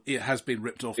cyberpunkish film, it has been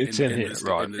ripped off in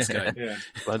this game. Yeah,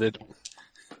 splendid.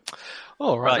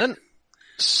 All right then.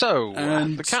 So,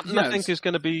 the captain, I think, is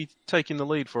going to be taking the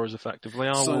lead for us effectively.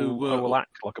 I will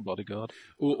act like a bodyguard.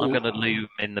 I'm going to loom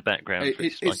in the background.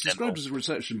 It's described as a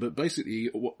reception, but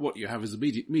basically what you have is a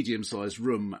medium-sized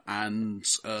room and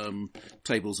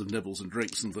tables of nibbles and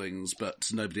drinks and things, but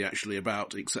nobody actually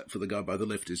about except for the guy by the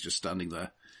lift is just standing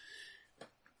there,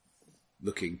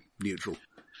 looking neutral.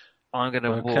 I'm going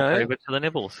to walk over to the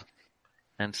nibbles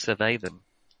and survey them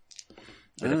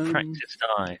with a practiced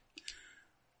eye.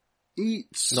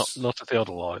 Not at the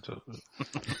other light.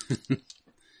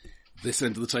 This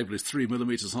end of the table is 3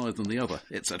 millimeters higher than the other.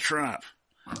 It's a trap.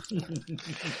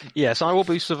 Yes, I will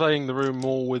be surveying the room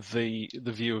more with the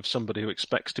view of somebody who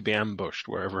expects to be ambushed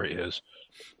wherever it is.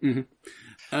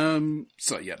 Mm-hmm.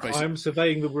 Basically, I'm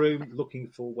surveying the room, looking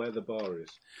for where the bar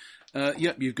is.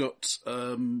 You've got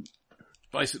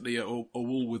basically a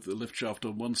wall with the lift shaft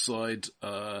on one side.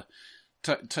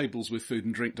 Tables with food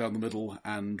and drink down the middle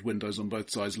and windows on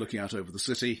both sides looking out over the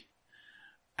city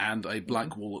and a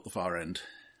blank wall at the far end.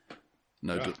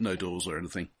 No doors or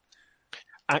anything.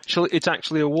 It's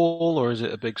actually a wall, or is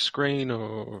it a big screen?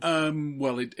 Or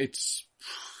well, it's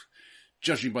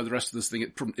judging by the rest of this thing,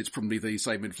 it's probably the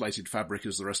same inflated fabric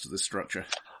as the rest of the structure.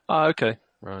 Ah, okay,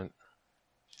 right.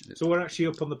 So we're actually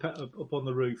up on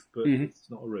the roof, but it's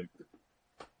not a roof.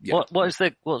 Yeah. What's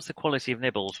the quality of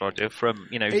nibbles, Roger? From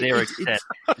 0 to 10,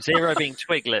 0 being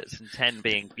twiglets and 10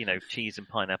 being cheese and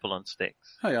pineapple on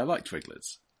sticks. Hey, I like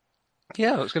twiglets.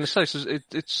 Yeah, I was going to say, so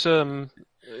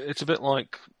it's a bit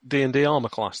like D&D armor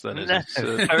class then, isn't it?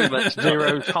 It's very much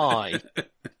 0 high.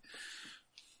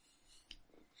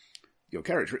 Your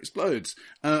character explodes.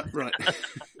 Right.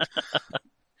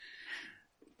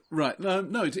 Right.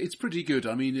 No, it's pretty good.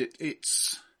 I mean,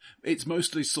 it's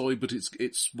mostly soy, but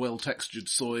it's well textured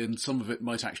soy, and some of it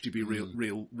might actually be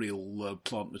real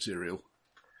plant material.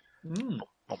 Mm.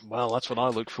 Well, that's what I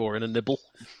look for in a nibble.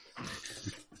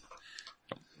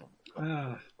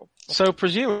 So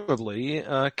presumably,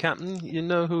 Captain, you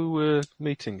know who we're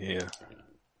meeting here.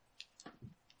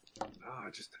 I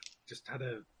just had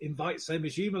an invite, same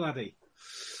as you, my laddie.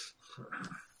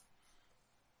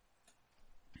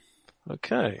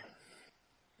 Okay.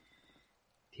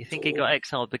 Do you think he got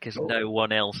exiled because no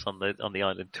one else on the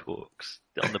island talks,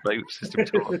 on the boat system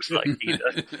talks like he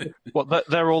does? What,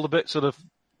 they're all a bit sort of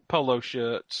polo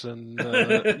shirts and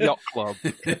yacht club.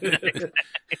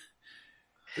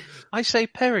 I say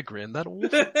Peregrine, that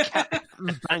awful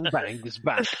Captain Bang Bang is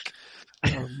back.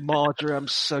 Oh, Marjorie, I'm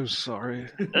so sorry.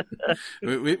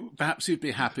 Perhaps you'd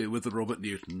be happy with the Robert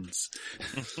Newtons.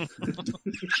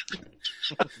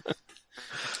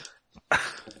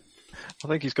 I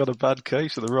think he's got a bad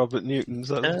case of the Robert Newtons,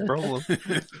 that's the problem.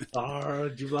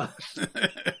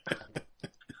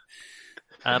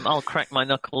 I'll crack my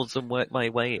knuckles and work my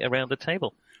way around the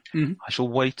table. Mm-hmm. I shall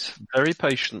wait very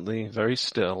patiently, very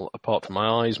still, apart from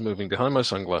my eyes moving behind my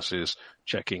sunglasses,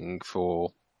 checking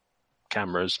for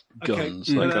cameras, guns,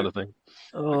 that kind of thing.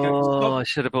 Oh, I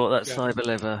should have bought that cyber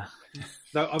liver.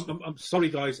 No, I'm sorry,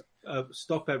 guys.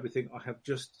 Stop everything. I have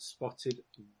just spotted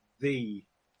the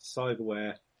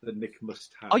cyberware that Nick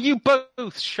must have. Are you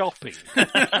both shopping?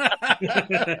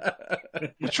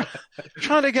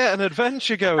 Trying to get an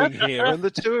adventure going here, and the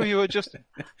two of you are just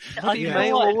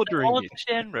mail ordering it.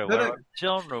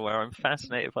 Genre where I'm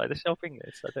fascinated by the shopping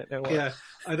list. I don't know why. Yeah,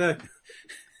 I know.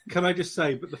 Can I just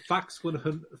say, but the fax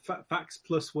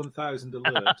plus 1,000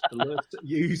 alert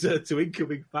user to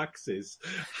incoming faxes.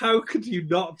 How could you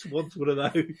not want one of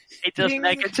those? It does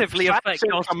negatively affect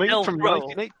your skill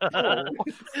roll. You're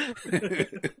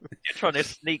trying to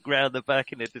sneak round the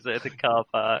back in a deserted car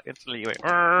park until you went.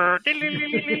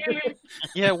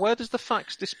 Yeah, where does the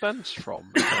fax dispense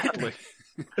from? Exactly?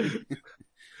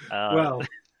 Well,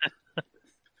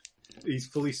 he's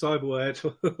fully cyberwared.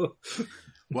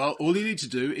 Well, all you need to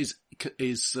do is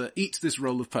eat this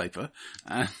roll of paper,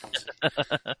 and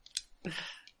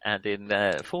in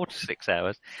 4 to 6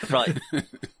 hours, right?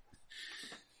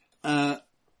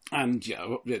 And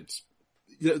yeah,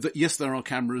 yes, there are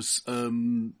cameras. They're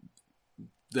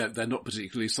not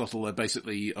particularly subtle. They're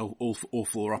basically all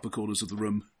four upper corners of the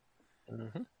room.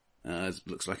 Mm-hmm. It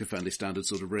looks like a fairly standard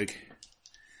sort of rig.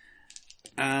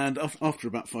 And after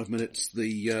about 5 minutes,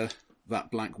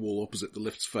 that blank wall opposite the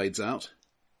lifts fades out.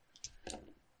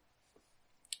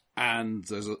 And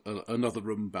there's another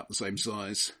room about the same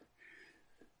size.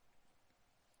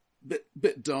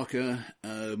 Bit darker,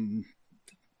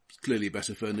 clearly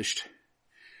better furnished.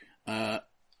 In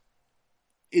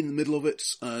the middle of it,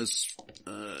 as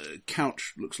a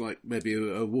couch, looks like maybe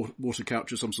a water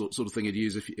couch or some sort of thing you'd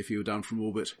use if you were down from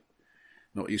orbit,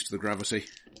 not used to the gravity.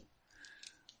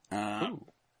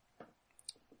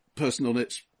 Person on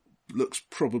it looks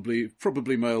probably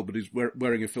male, but he's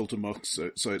wearing a filter mask,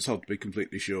 so it's hard to be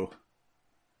completely sure.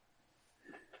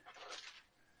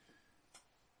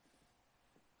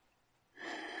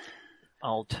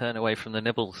 I'll turn away from the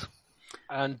nibbles.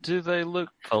 And do they look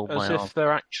as if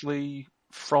they're actually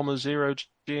from a zero-G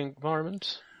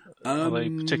environment? Are they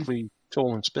particularly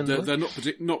tall and spindly? They're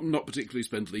not particularly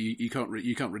spindly. You can't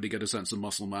really get a sense of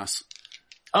muscle mass.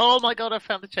 Oh my god! I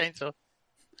found the chainsaw.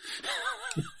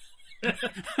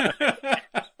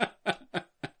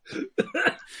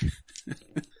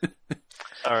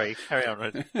 Sorry, carry on,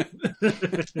 Red.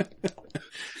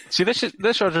 See, this is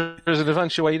an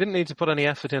adventure where you didn't need to put any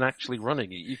effort in actually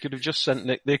running it. You could have just sent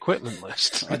Nick the equipment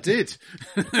list. I did.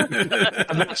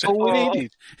 And that's all we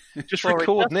needed. Just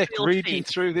record Nick reading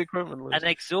through the equipment list. An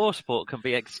exhaust port can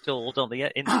be installed on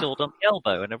the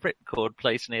elbow and a ripcord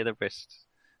placed near the wrist.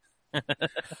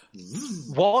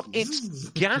 What? It's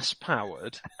gas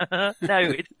powered? No,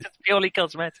 it's purely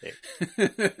cosmetic.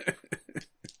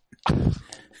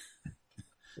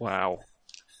 Wow.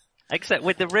 Except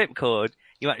with the ripcord,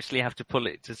 you actually have to pull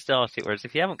it to start it. Whereas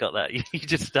if you haven't got that, you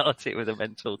just start it with a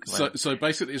mental command. So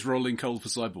basically, it's rolling coal for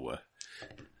cyberware.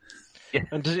 Yeah.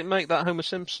 And does it make that Homer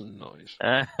Simpson noise?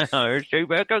 I've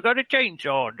got a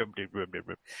chainsaw.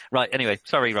 Right. Anyway,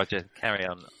 sorry, Roger. Carry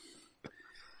on.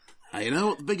 You know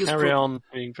what the biggest Carry on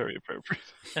being very appropriate.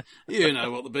 You know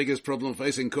what the biggest problem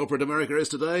facing corporate America is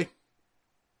today?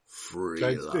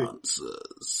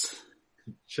 Freelancers.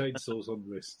 Chainsaws on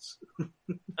wrists.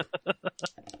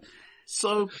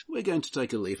 So, we're going to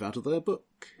take a leaf out of their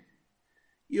book.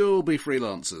 You'll be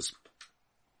freelancers.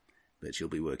 But you'll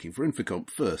be working for Infocomp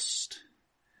first.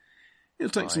 You'll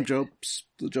take some jobs,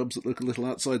 the jobs that look a little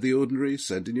outside the ordinary,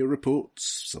 send in your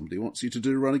reports. Somebody wants you to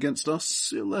do a run against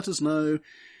us, you'll let us know.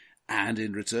 And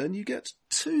in return, you get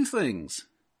 2 things.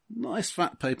 Nice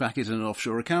fat pay packet in an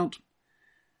offshore account.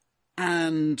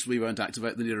 And we won't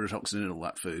activate the neurotoxin in all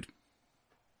that food.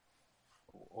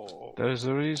 There's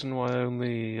a reason why I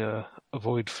only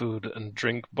avoid food and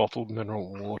drink bottled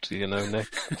mineral water, you know, Nick.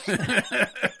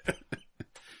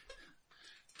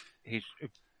 He's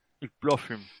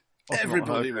bluffing.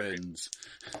 Everybody wins.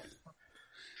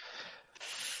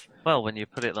 Well, when you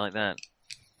put it like that.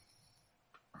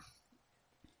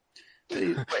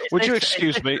 Would you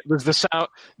excuse me? There's the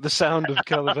sound of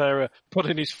Calavera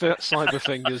putting his cyber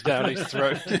fingers down his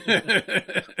throat.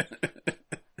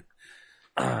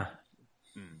 I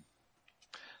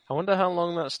wonder how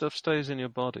long that stuff stays in your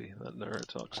body, that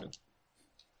neurotoxin.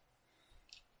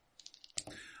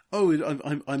 Oh,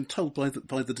 I'm told by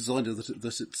the designer that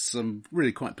it's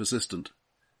really quite persistent.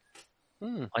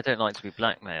 I don't like to be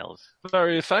blackmailed.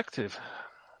 Very effective.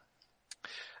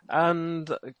 And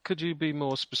could you be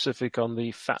more specific on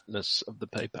the fatness of the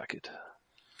pay packet?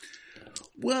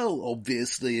 Well,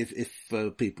 obviously, if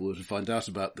people were to find out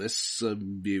about this,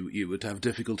 you would have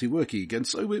difficulty working again.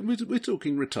 So we're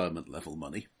talking retirement level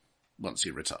money once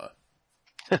you retire.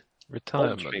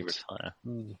 Retirement. Retire.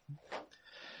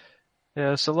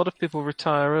 Yes, a lot of people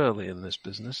retire early in this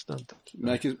business, don't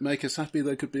they? Make us happy.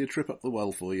 There could be a trip up the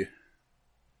well for you.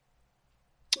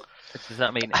 Does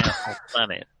that mean out of the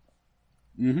planet?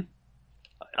 Mm-hmm.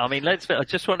 I mean, I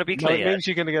just want to be clear. No, it means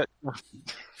you're going to get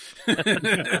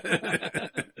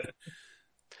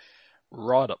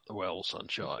right up the well,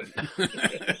 sunshine.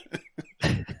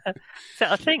 So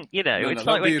I think, it's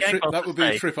like when that would be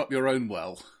a trip up your own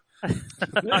well.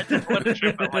 I just want to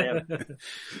trip up my own.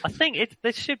 I think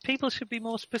people should be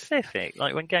more specific.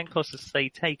 Like when gang bosses say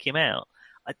take him out,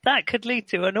 that could lead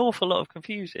to an awful lot of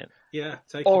confusion. Yeah,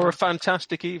 or a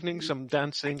fantastic evening, some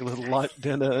dancing, a little light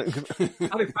dinner. And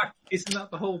in fact, isn't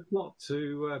that the whole plot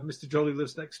to Mr. Jolly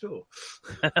Lives Next Door?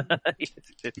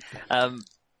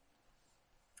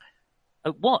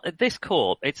 This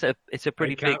corp? It's a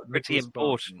pretty big, pretty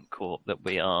important corp that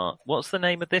we are. What's the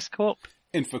name of this corp?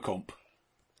 Infocomp.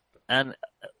 And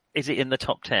is it in the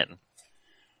top 10?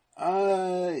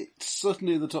 It's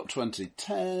certainly in the top 20.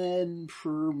 10,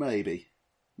 maybe.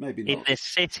 Maybe not. In this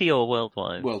city or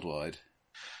worldwide? Worldwide.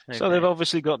 Okay. So they've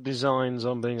obviously got designs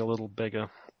on being a little bigger.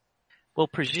 Well,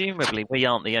 presumably we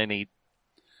aren't the only...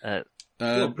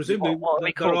 presumably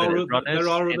there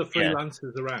are other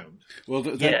freelancers around. Well,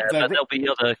 but there'll be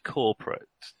other corporate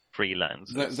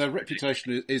freelancers. Their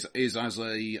reputation is as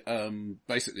a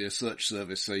basically a search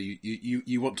service. So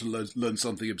you want to learn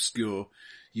something obscure,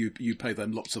 you pay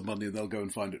them lots of money and they'll go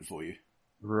and find it for you.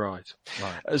 Right.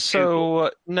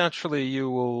 So naturally, you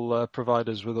will provide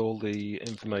us with all the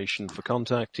information for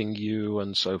contacting you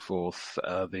and so forth,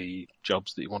 the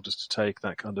jobs that you want us to take,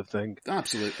 that kind of thing.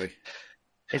 Absolutely.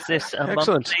 Is this a excellent?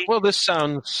 monthly? Well, this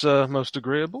sounds most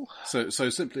agreeable. So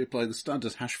simply apply the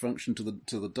standard hash function to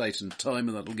the date and time,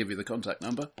 and that'll give you the contact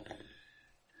number.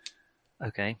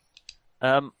 Okay.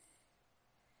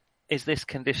 Is this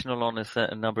conditional on a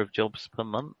certain number of jobs per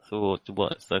month, or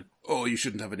what's the... Oh, you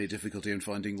shouldn't have any difficulty in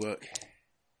finding work.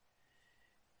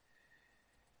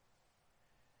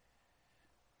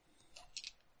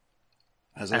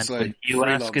 As I say, you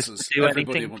ask us to do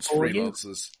everybody anything wants for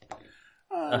freelancers.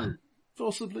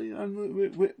 Possibly.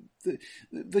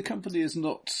 The company is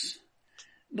not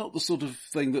the sort of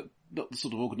thing not the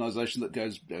sort of organisation that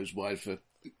goes wide for,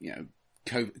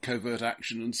 covert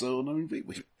action and so on. I mean,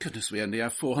 we only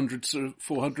have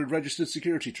 400 registered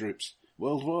security troops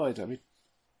worldwide. I mean,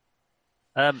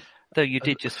 though you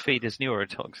did just feed us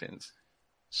neurotoxins.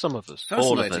 Some of us.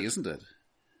 Fascinating, isn't it?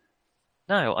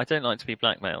 No, I don't like to be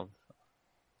blackmailed.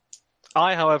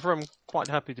 I, however, am quite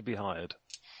happy to be hired.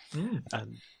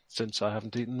 And since I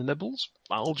haven't eaten the nibbles,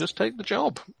 I'll just take the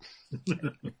job.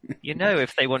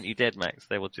 If they want you dead, Max,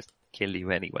 they will just kill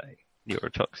you anyway.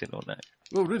 Neurotoxin or no.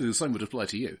 Well, really, the same would apply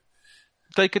to you.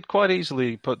 they could quite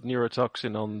easily put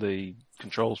neurotoxin on the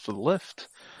controls for the lift,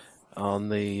 on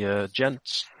the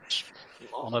gents,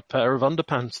 on a pair of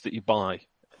underpants that you buy.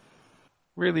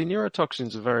 Really,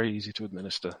 neurotoxins are very easy to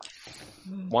administer.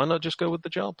 Why not just go with the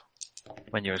job?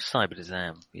 When you're a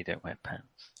cyber-dizam, you don't wear pants.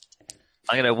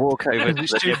 I'm going to walk over to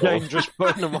It's the too nipple. dangerous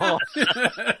putting them on.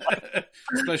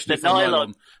 Especially The for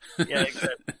nylon. Yeah,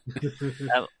 exactly.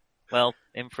 Well,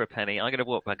 in for a penny. I'm going to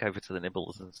walk back over to the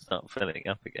nibbles and start filling it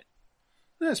up again.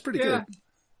 Yeah, it's pretty good.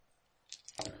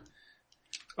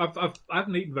 I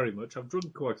haven't eaten very much. I've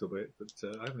drunk quite a bit, but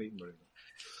I haven't eaten very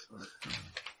much.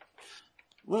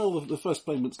 Well, the first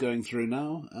payment's going through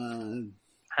now.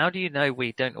 How do you know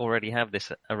we don't already have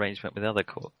this arrangement with other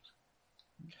courts?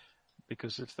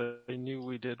 Because if they knew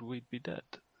we did, we'd be dead.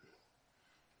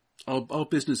 Our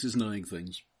business is knowing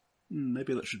things.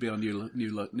 Maybe that should be our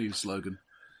new slogan.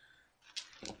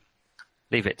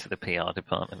 Leave it to the PR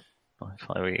department, if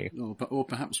I were you. Or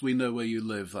perhaps we know where you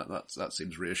live. That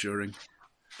seems reassuring.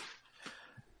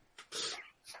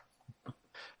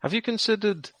 Have you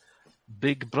considered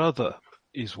Big Brother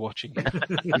is watching you?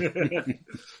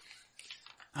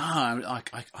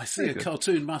 I see a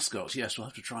cartoon mascot. Yes, we'll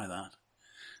have to try that.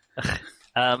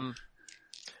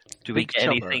 Do we Big get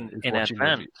Chubba anything is in watching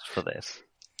advance movies. for this?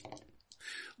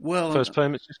 Well, First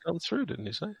payment's just gone through, didn't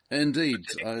you say? indeed.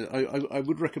 I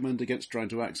would recommend against trying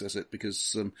to access it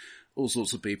because all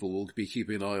sorts of people will be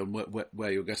keeping an eye on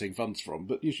where you're getting funds from.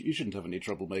 But you shouldn't have any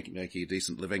trouble making a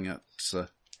decent living at.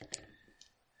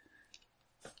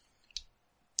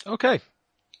 Okay.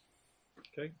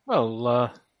 Okay.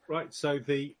 Well, Right, so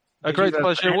a great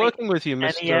pleasure working with you,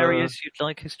 Mr. Any areas you'd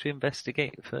like us to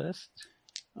investigate first?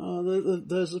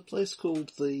 There's a place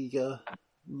called the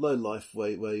Low Life where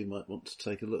you might want to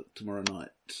take a look tomorrow night.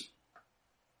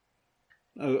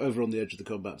 Over on the edge of the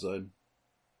combat zone.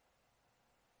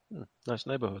 Nice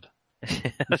neighbourhood.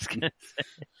 I was going to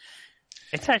say.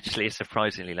 It's actually a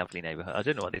surprisingly lovely neighbourhood. I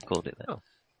don't know what they've called it though.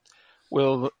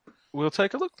 We'll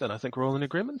take a look then. I think we're all in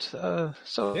agreement.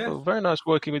 Very nice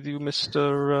working with you,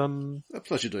 Mr. A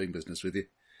pleasure doing business with you.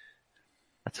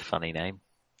 That's a funny name.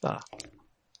 Ah.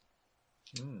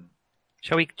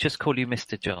 Shall we just call you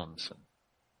Mr. Johnson?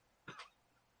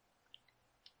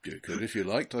 You could if you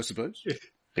liked, I suppose.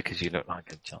 Because you look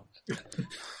like a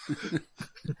Johnson.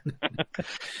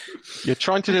 You're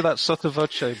trying to do that sotto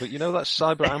voce, but you know that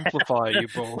cyber amplifier you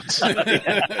bought?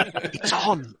 It's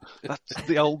on! That's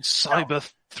the old cyber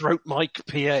throat mic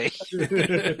PA.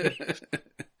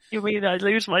 You mean I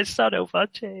lose my sotto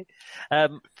voce?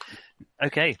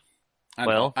 Okay.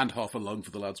 And half a lung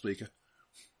for the loudspeaker.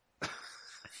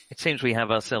 It seems we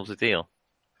have ourselves a deal.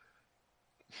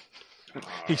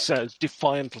 He says,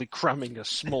 defiantly cramming a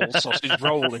small sausage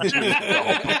roll into his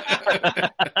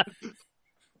gob.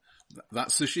 That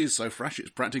sushi is so fresh, it's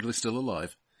practically still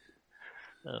alive.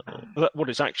 What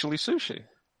is actually sushi?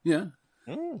 Yeah.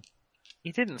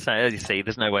 You didn't say, you see,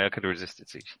 there's no way I could have resisted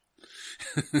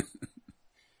sushi.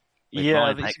 Yeah,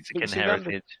 my Mexican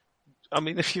heritage. I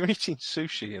mean, if you're eating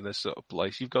sushi in this sort of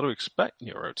place, you've got to expect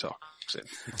neurotoxin.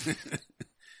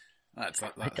 That's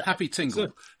that happy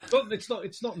tingle. It's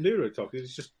not neurotoxin.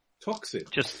 It's just toxin.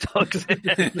 Just toxin.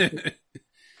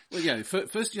 Well, yeah.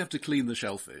 First, you have to clean the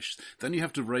shellfish. Then you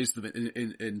have to raise them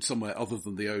in somewhere other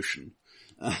than the ocean.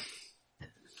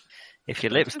 If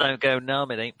your lips don't go numb,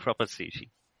 it ain't proper sushi.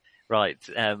 Right.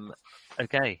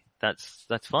 Okay. That's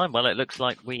fine. Well, it looks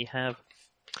like we have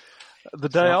the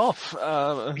day off.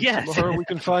 Yes. Tomorrow we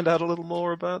can find out a little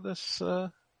more about this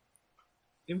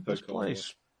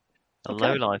place. A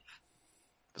low life.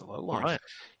 The low life. Right.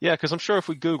 Yeah, because I'm sure if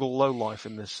we Google low life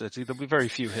in this city, there'll be very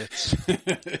few hits.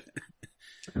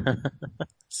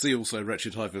 See also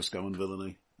Wretched Hive of Scum and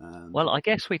Villainy. Well, I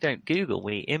guess we don't Google,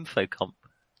 we infocomp.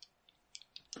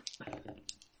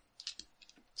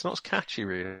 It's not as catchy,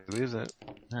 really, is it?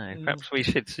 No, perhaps we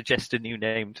should suggest a new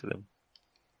name to them.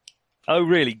 Oh,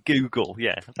 really? Google?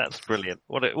 Yeah, that's brilliant.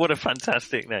 What a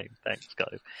fantastic name. Thanks,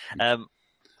 guys.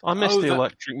 I missed the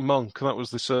Electric Monk. That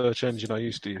was the search engine I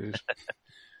used to use.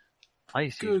 I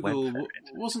used to Google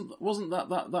wasn't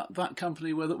that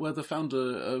company where the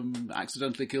founder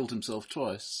accidentally killed himself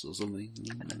twice or something?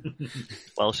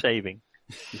 While shaving.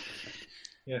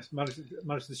 Yes,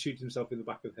 managed to shoot himself in the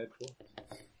back of the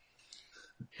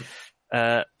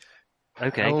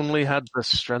Okay. head. I only had the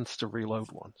strength to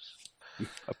reload once.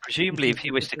 Presumably, if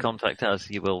you wish to contact us,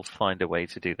 you will find a way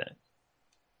to do that.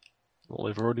 Well,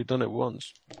 they've already done it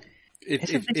once.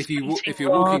 If you're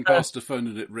walking past a phone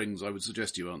and it rings, I would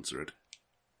suggest you answer it.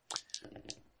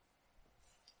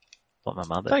 What my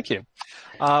mother. Thank you.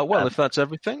 Well, if that's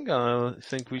everything, I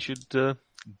think we should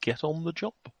get on the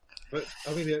job. But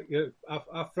I mean,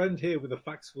 our friend here with a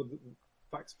fax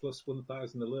plus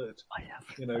 1,000 alert. I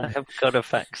have got a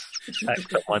fax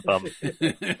up my bum.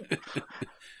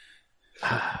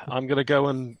 I'm going to go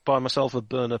and buy myself a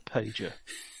burner pager.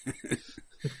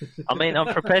 I mean,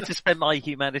 I'm prepared to spend my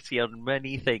humanity on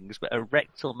many things, but a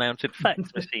rectal-mounted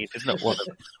fax machine is not one of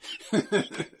them.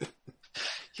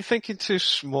 You're thinking too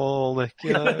small, Nick.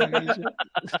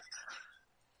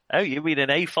 Oh, you mean an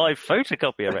A5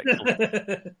 photocopier rectal?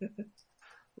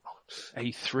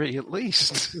 A3 at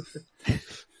least.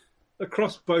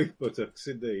 Across both buttocks,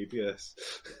 indeed, yes.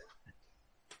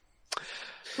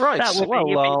 Right,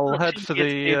 well, I'll head for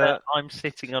the... I'm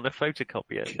sitting on a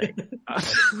photocopier thing.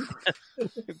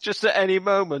 Just at any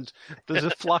moment, there's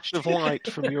a flash of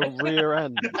light from your rear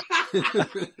end.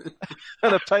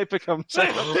 And a paper comes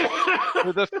out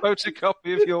with a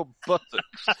photocopy of your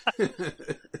buttocks.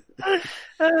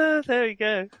 There we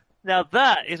go. Now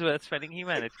that is worth spending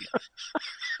humanity.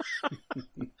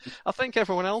 I think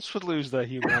everyone else would lose their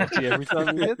humanity every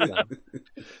time we hit that.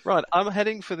 Right, I'm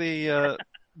heading for the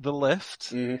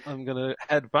lift. Mm-hmm. I'm going to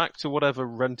head back to whatever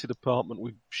rented apartment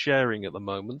we're sharing at the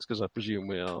moment, because I presume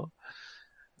we are.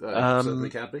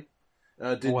 Certainly can be.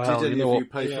 Did any of you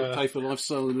pay for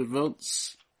lifestyle in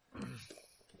advance?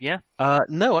 Yeah.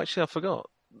 No, actually, I forgot.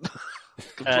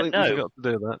 Completely forgot to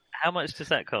do that. How much does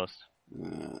that cost?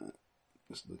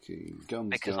 Just looking. Guns,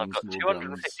 because guns, I've got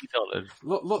 $250.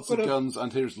 Lots of guns,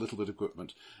 and here's a little bit of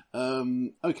equipment.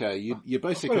 Okay, your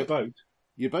basic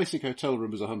hotel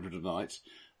room is $100 a night.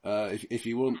 If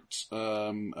you want it's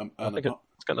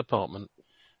got an apartment.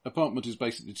 Apartment is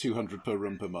basically $200 per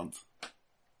room per month.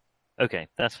 Okay,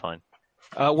 that's fine.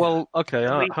 Well, okay.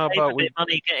 How about we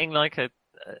money getting like a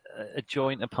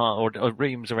joint apart or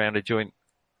rooms around a joint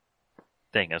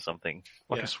thing or something,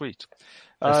 like a suite?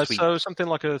 A suite. So something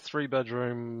like a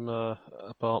 3-bedroom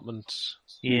apartment.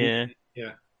 Yeah. Yeah.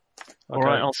 Okay. All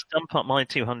right, I'll stump up my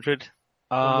 200.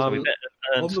 We better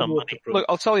earn some money. Look,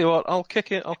 I'll tell you what. I'll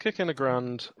kick in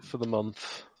 $1,000 for the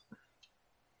month.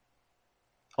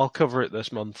 I'll cover it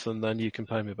this month, and then you can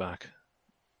pay me back.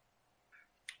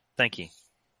 Thank you.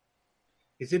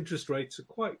 His interest rates are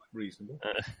quite reasonable.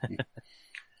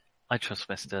 I trust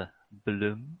Mr.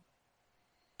 Bloom.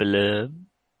 Bloom.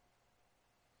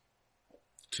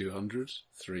 200,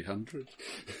 300.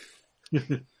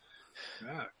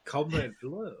 Comrade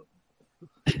Bloom.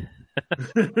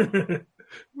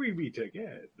 We meet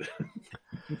again.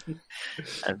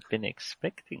 I've been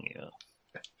expecting you.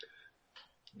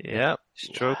 Yeah.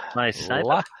 Stroke my side.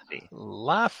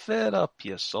 Laugh it up,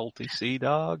 you salty sea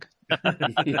dog.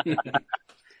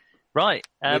 Right.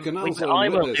 I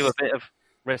will do a bit of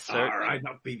research. All right,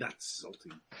 not be that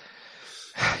salty.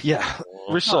 Yeah,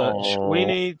 research. We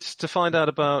need to find out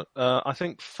about, I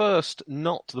think first,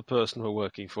 not the person we're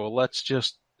working for. Let's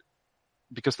just,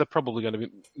 because they're probably going to be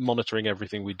monitoring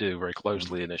everything we do very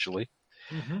closely initially.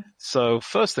 Mm-hmm. So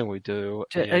first thing we do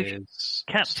is...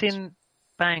 Captain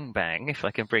Bang Bang, if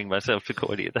I can bring myself to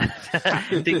call you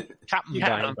that. Captain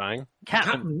Bang Bang.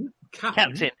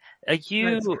 Captain, are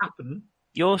you...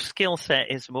 Your skill set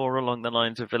is more along the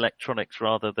lines of electronics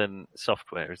rather than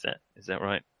software, is that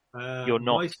right? You're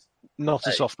not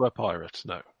a software pirate,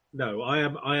 no. No, I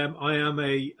am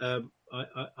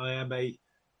a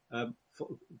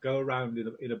go around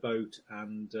in a boat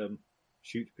and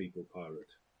shoot people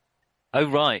pirate. Oh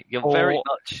right, you're very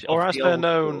much, or as they're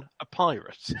known, a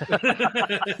pirate.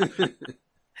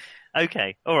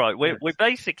 Okay, all right. We're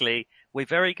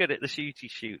very good at the shooty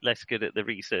shoot, less good at the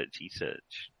researchy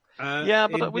search. Yeah,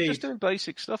 but we're just doing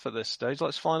basic stuff at this stage.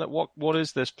 Let's find out what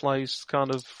is this place kind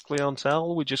of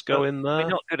clientele. We just go in there. We're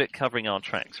not good at covering our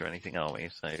tracks or anything, are we?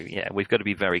 So yeah, we've got to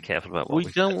be very careful about what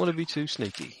we don't want to be too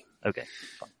sneaky. Okay.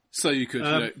 So you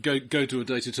could go to a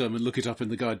data term and look it up in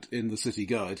the city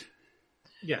guide.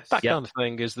 Yes, that kind of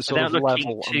thing is the sort of level. Without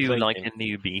looking too like a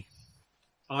newbie.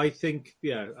 I think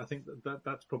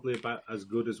that's probably about as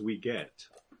good as we get.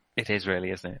 It is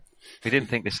really, isn't it? We didn't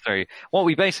think this through. What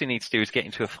we basically need to do is get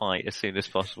into a fight as soon as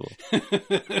possible.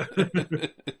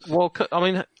 Well, I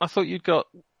mean, I thought you'd got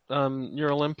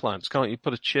neural implants. Can't you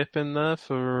put a chip in there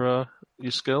for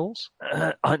your skills?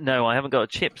 No, I haven't got a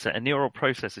chipset. A neural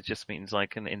processor just means I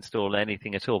can install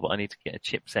anything at all, but I need to get a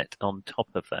chipset on top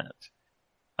of that.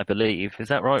 I believe. Is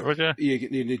that right, Roger? You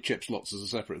need chip slots as a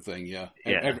separate thing, yeah.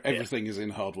 Everything is in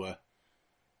hardware.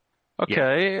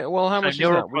 Okay, well, how much is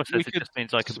that? We could, just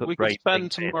means I can put we could spend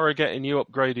tomorrow getting you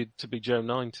upgraded to be Joe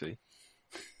 90.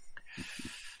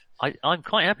 I'm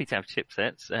quite happy to have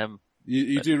chipsets.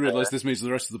 You do realise this means the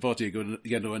rest of the party are going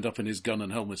to end up in his gun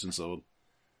and helmet and so on.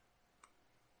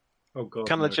 Oh God!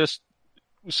 Can I just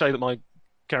say that my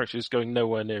character is going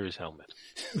nowhere near his helmet.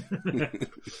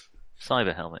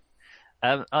 Cyber helmet.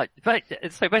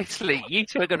 So basically, you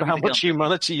two are going to. How much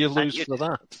humanity you lose for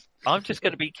that? I'm just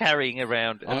going to be carrying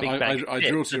around a big bag. I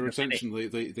draw to your attention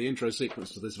the intro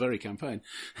sequence to this very campaign.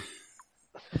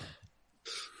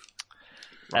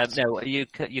 No, you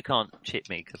can't chip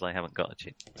me because I haven't got a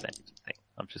chip thing.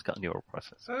 I've just got a neural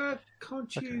processor.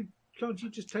 Can't you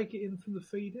just take it in from the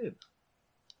feed in?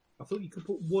 I thought you could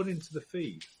put one into the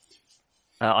feed.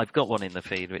 I've got one in the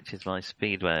feed, which is my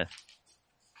Speedware.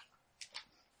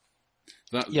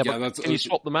 Can you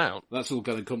swap them out? That's all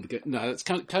going to complicate. No, it's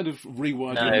kind of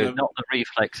rewiring. No, not the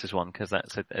Reflexes one, because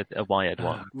that's a wired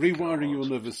one. Rewiring your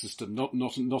nervous system, not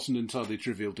an entirely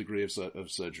trivial degree of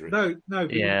surgery. No.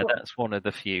 Yeah, that's one of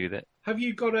the few that. Have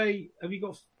you got a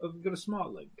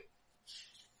smart link?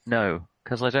 No,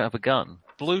 because I don't have a gun.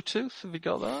 Bluetooth? Have you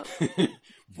got that?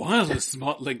 Wireless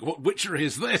smart link. What witchery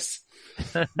is this?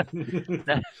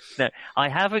 No, I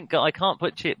haven't got. I can't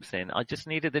put chips in. I just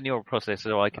needed the neural processor,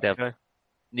 so I could have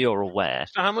neural wear.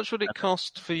 So how much would it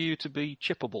cost for you to be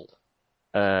chippable?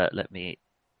 Let me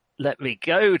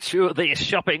go to the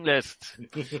shopping list.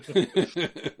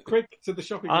 Quick to the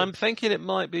shopping list. I'm thinking it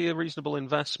might be a reasonable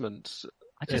investment.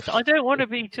 I don't want to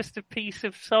be just a piece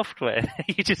of software.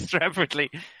 You just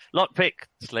rapidly lockpick,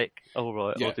 slick. All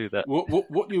right, yeah. I'll do that.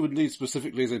 What you would need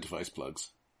specifically is interface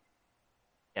plugs.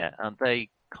 Yeah, and they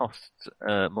cost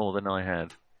more than I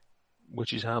had.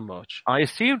 Which is how much? I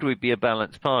assumed we'd be a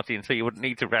balanced party, and so you wouldn't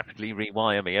need to rapidly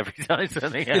rewire me every time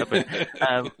something happened.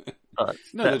 But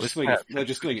no, they're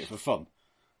just doing it for fun.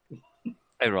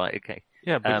 Oh, right, okay.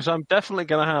 Yeah, because I'm definitely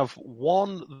going to have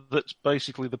one that's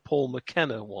basically the Paul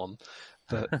McKenna one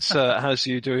that has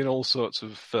you doing all sorts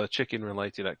of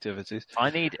chicken-related activities. I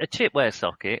need a chipware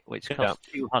socket, which costs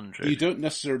 $200. You don't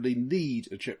necessarily need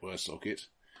a chipware socket,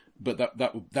 but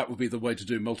that would be the way to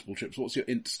do multiple chips. What's your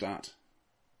int stat?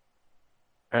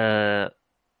 5.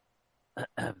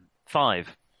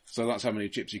 So that's how many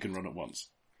chips you can run at once.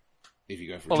 If you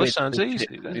go for this sounds easy.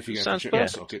 If you go for a chipware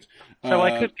socket. So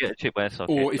I could get a chipware socket.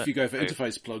 Or if you go for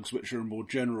interface plugs, which are a more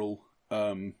general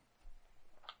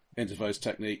interface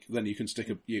technique, then you can stick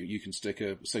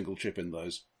a single chip in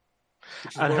those.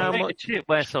 And how much a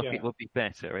chipware socket would be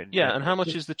better? And how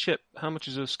much is the chip? How much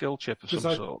is a skill chip of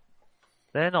some sort?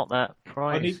 They're not that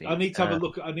pricey. I need to have a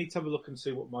look. I need to have a look and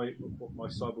see what my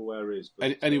cyberware is.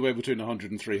 But anywhere between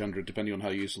 100 and 300, depending on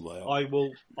how useful they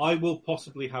are. I will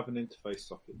possibly have an interface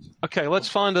socket. Okay, let's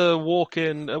find a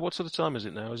walk-in. What sort of time is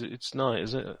it now? It's night,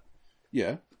 is it?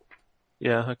 Yeah.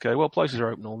 Yeah. Okay. Well, places are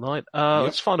open all night.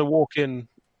 Let's find a walk-in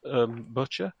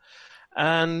butcher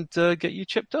and get you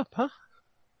chipped up, huh?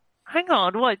 Hang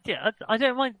on. What? I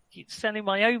don't mind selling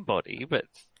my own body, but.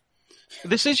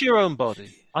 This is your own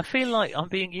body. I feel like I'm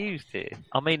being used here.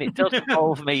 I mean, it does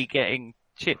involve me getting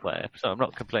chipware, so I'm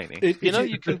not complaining.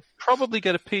 You can probably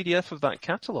get a PDF of that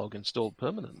catalogue installed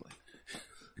permanently.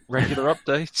 Regular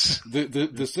updates.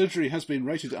 The surgery has been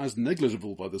rated as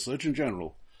negligible by the Surgeon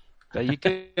General. There you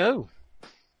go.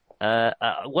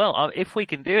 Well, if we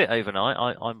can do it overnight,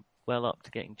 I'm well up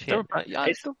to getting chipped.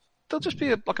 There'll just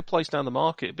be a place down the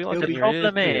market. It'll be like the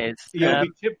problem is you'll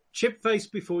be chip face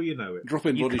before you know it. Drop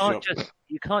in body shop.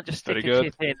 You can't just stick a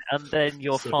chip in and then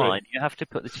you're fine. You have to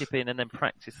put the chip in and then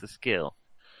practice the skill.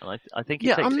 And I think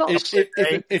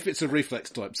if it's a reflex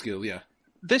type skill, yeah.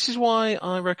 This is why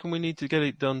I reckon we need to get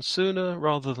it done sooner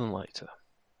rather than later.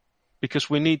 Because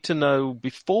we need to know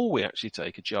before we actually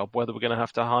take a job whether we're going to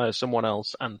have to hire someone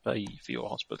else and pay for your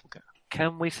hospital care.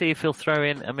 Can we see if he'll throw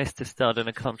in a Mr. Stud and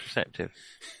a contraceptive?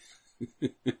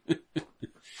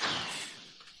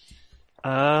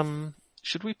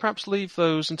 Should we perhaps leave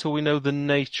those until we know the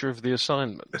nature of the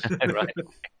assignment?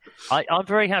 Right. I'm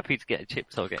very happy to get a chip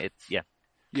socket. Yeah.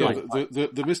 Yeah,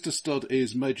 the Mr. Stud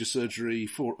is major surgery,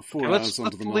 4 hours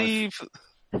under the knife.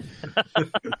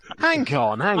 Hang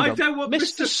on. I don't want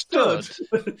Mr. Stud.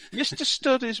 Mr.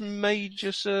 Stud is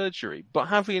major surgery, but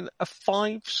having a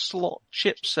 5-slot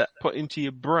chipset put into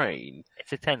your brain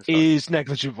is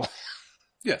negligible.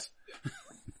 Yes.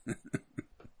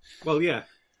 Well, yeah.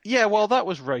 Yeah, well, that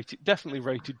was definitely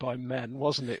rated by men,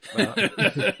 wasn't it?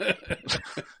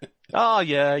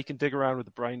 Yeah, you can dig around with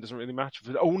the brain, doesn't really matter.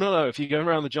 Oh, no, if you're going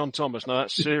around the John Thomas, no,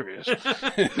 that's serious.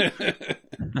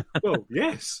 Well,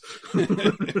 yes.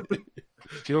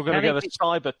 If you're going to get a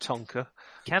cyber tonker.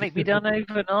 Can it be done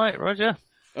overnight, Roger?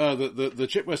 The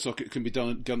chipware socket can be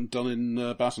done in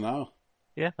about an hour.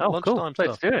 Yeah, cool.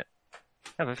 Let's do it.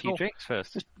 Have a few drinks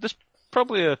first. There's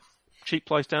probably a cheap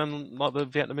place down like the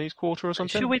Vietnamese Quarter or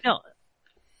something. Should we not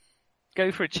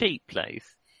go for a cheap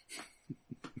place?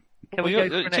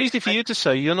 It's easy for you to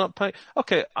say. You're not paying.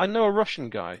 Okay, I know a Russian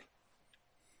guy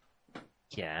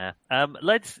Yeah.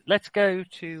 Let's go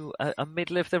to a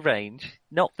middle of the range,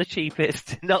 not the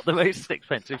cheapest, not the most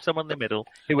expensive, someone in the middle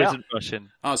who isn't Russian.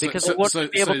 Because I want to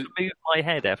be able to move my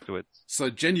head afterwards. So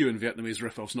genuine Vietnamese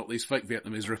rip-offs, not these fake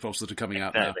Vietnamese rip-offs that are coming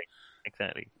out now.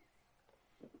 Exactly.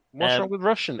 What's wrong with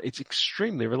Russian? It's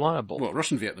extremely reliable. What,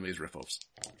 Russian Vietnamese rip-offs?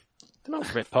 They're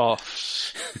not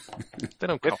rip-offs. They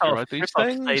don't copyright these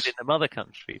things. Stayed in the mother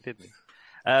country, didn't he?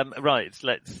 Right,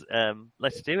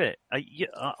 let's do it.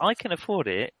 I can afford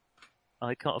it.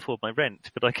 I can't afford my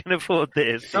rent, but I can afford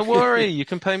this. Don't worry, you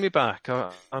can pay me back.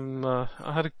 I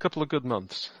had a couple of good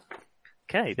months.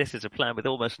 Okay, this is a plan with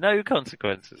almost no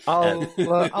consequences.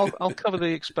 I'll cover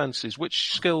the expenses.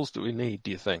 Which skills do we need,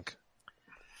 do you think?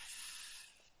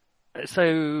 So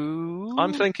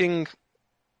I'm thinking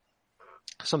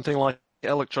something like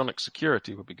electronic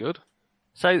security would be good.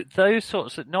 So those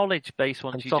sorts of knowledge-based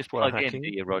ones And you just plug hacking. in, do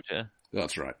you, Roger?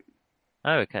 That's right.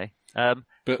 Oh, okay.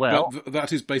 But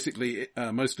that is basically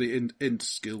mostly int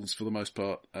skills for the most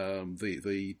part.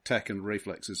 The tech and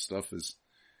reflexes stuff is.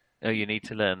 Oh, you need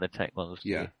to learn the tech ones.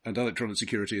 Yeah, and electronic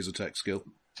security is a tech skill.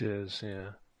 It is, yeah.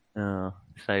 Oh,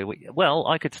 so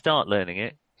I could start learning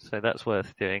it, so that's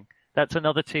worth doing. That's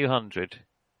another 200,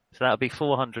 so that would be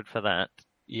 400 for that.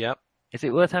 Yep. Is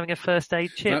it worth having a first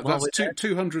aid chip? That's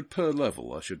 200 per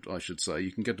level. I should say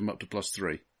you can get them up to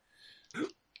 +3.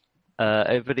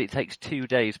 But it takes 2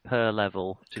 days per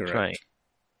level to train.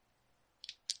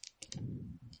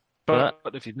 But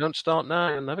if you don't start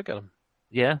now, you'll never get them.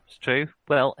 Yeah, it's true.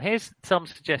 Well, here's some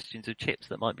suggestions of chips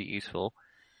that might be useful.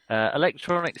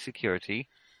 Electronic security,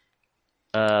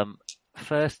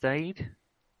 first aid,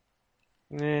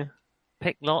 Yeah.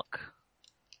 pick lock.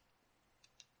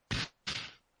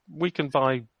 We can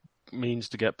buy means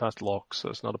to get past locks, so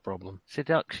it's not a problem.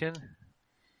 Seduction.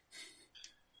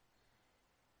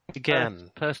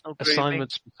 Again, personal grooming.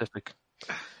 assignment specific.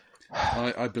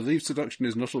 I believe seduction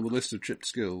is not on the list of chipped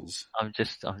skills. I'm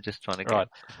just trying to get... Right.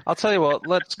 I'll tell you what,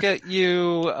 let's get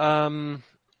you the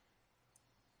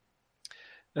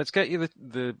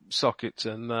socket,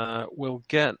 and we'll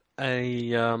get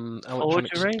a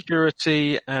electronic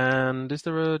security, and is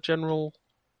there a general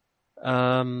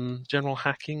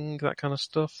hacking, that kind of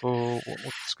stuff, or what's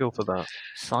the skill for that?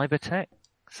 Cybertech,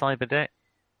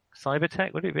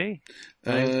 would it be?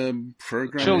 Programming.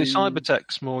 Surely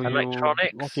Cybertech's more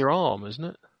electronics, your arm, isn't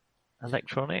it?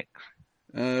 Electronics.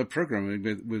 Programming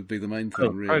would be the main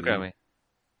thing, really. Programming.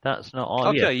 That's not all.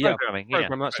 Okay, yeah. Programming.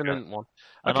 Program, that's an int one.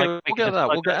 Okay, we'll get that.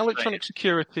 We'll get electronic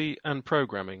security and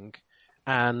programming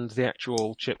and the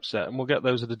actual chipset, and we'll get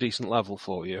those at a decent level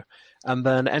for you. And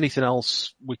then anything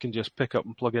else we can just pick up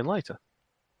and plug in later.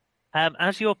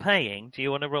 As you're paying, do you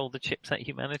want to roll the chipset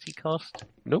humanity cost?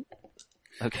 Nope.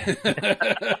 Okay.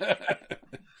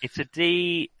 It's a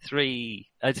D3.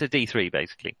 It's a D3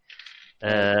 basically.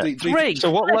 D3.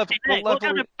 So what level? What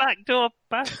kind of backdoor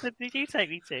bastard did you take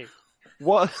me to?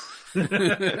 What?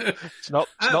 It's not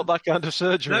that kind of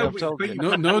surgery. I'm telling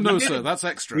you. No, sir. That's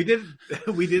extra. We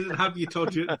didn't have you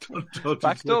told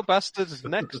backdoor bastards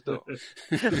next door.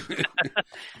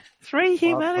 3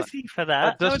 humanity for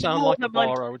that. That does sound like a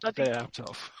bar I would stay out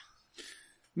of.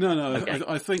 No. Okay.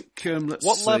 I think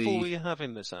What level were you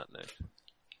having this at, Nick?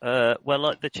 Well,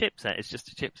 like the chipset is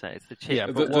just a chipset. It's the chip. Yeah,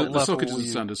 but the socket is a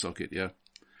standard socket. Yeah.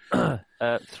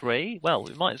 3. Well,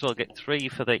 we might as well get 3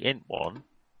 for the int one,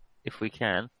 if we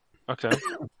can. Okay.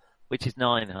 Which is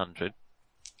 900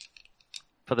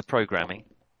 for the programming.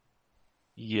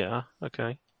 Yeah.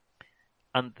 Okay.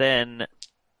 And then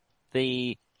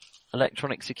the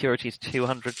electronic security is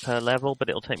 200 per level, but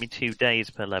it'll take me 2 days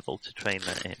per level to train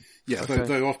that in. Yeah, Okay.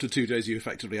 though after 2 days you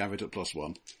effectively have it at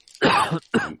 +1.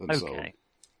 Okay.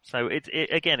 So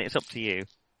again, it's up to you.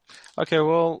 Okay.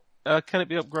 Well, can it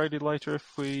be upgraded later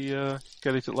if we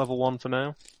get it at level 1 for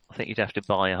now? I think you'd have to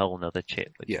buy a whole nother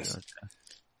chip. Yes.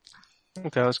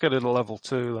 Okay, let's get it at level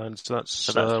 2 then. So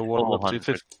that's what I'm up to.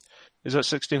 400. Is that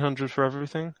 1600 for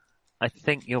everything? I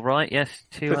think you're right. Yes,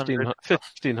 200,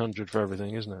 1500 for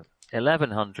everything, isn't it?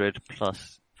 1100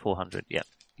 plus 400. Yeah,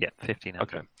 1500.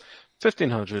 Okay,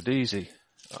 1500, easy.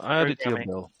 I add it to your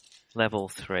bill. Level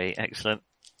 3, excellent.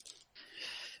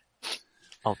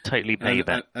 I'll totally pay you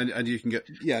back. And you can get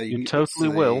You totally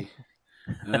will.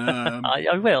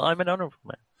 I will. I'm an honourable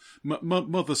man.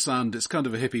 Mother Sand. It's kind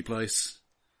of a hippie place.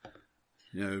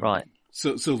 You know, Right.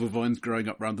 Silver vines growing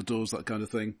up round the doors, that kind of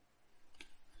thing.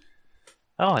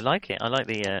 Oh, I like it. I like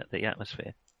the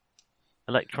atmosphere.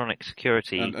 Electronic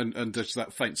security. And just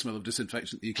that faint smell of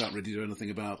disinfectant that you can't really do anything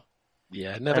about.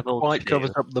 Yeah, it never Level quite 2.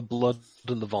 covers up the blood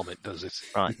and the vomit, does it?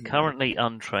 Right, currently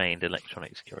untrained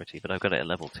electronic security, but I've got it at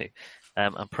level 2.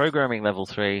 I'm programming level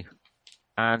 3.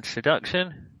 And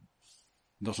seduction?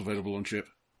 Not available on chip.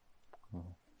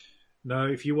 No,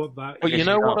 if you want that... Well, you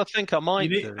know what I think I might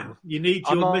do? You need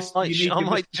your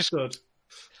Mr. Stud.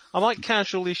 I might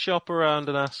casually shop around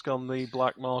and ask on the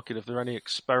black market if there are any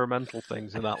experimental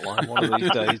things in that line one of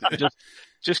these days.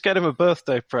 Just get him a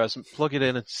birthday present, plug it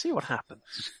in, and see what happens.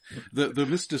 The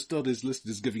Mr. Stud is listed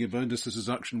as giving a bonus to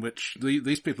seduction, which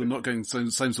these people are not going to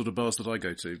the same sort of bars that I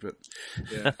go to. But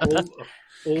yeah,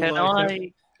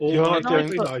 apparently.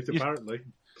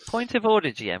 Point of order,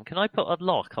 GM. Can I put a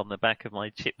lock on the back of my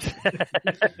chips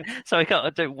so I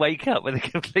don't wake up with a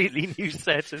completely new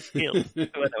set of skills when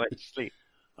I went to sleep?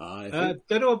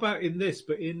 Don't know about in this,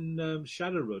 but in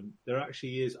Shadowrun, there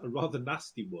actually is a rather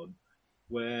nasty one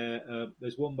where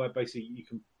there's one where basically you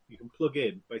can plug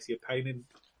in basically a pain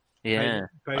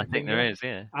I think there is,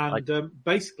 yeah. And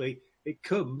basically it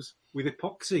comes with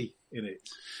epoxy in it.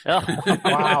 Oh,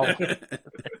 wow.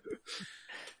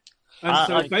 And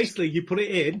so basically you put it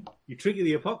in, you trigger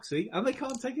the epoxy, and they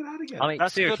can't take it out again. I mean,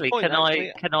 that's seriously, a good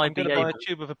point. can I I'm be going to able... buy a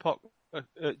tube of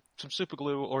some super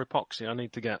glue or epoxy I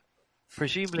need to get.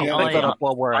 Presumably,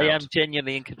 I am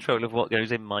genuinely in control of what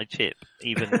goes in my chip,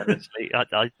 even honestly.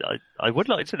 I would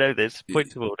like to know this.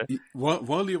 Point of order.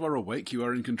 While you are awake, you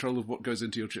are in control of what goes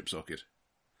into your chip socket.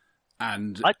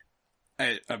 And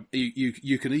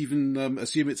you can even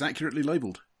assume it's accurately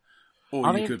labelled.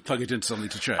 Or you could plug it into something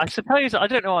to check. I suppose, I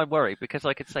don't know why I'm worried, because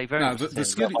I could say very much the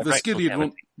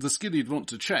skill you'd want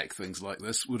to check things like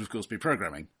this would, of course, be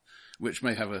programming, which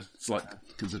may have a slight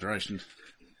consideration.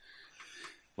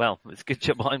 Well, it's a good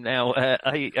job I'm now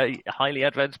a highly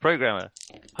advanced programmer.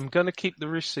 I'm going to keep the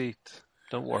receipt.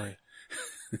 Don't worry.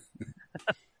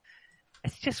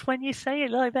 It's just when you say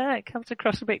it like that, it comes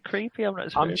across a bit creepy.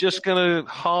 I'm just going to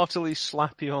heartily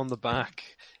slap you on the back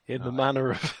in the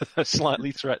manner of a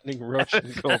slightly threatening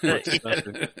Russian corporate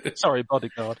assassin. Sorry,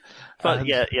 bodyguard. But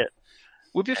yeah.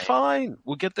 We'll be fine.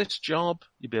 We'll get this job.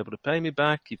 You'll be able to pay me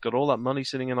back. You've got all that money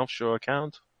sitting in an offshore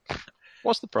account.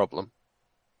 What's the problem?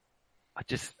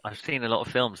 I've seen a lot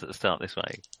of films that start this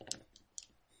way.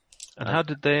 And how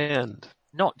did they end?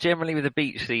 Not generally with a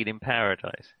beach scene in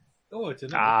paradise. Oh, I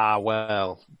don't know. Ah,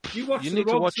 well. You need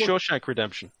to watch Shawshank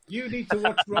Redemption. You need to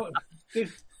watch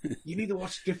you need to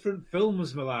watch different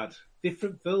films, my lad.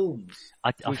 Different films.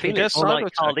 I feel it's more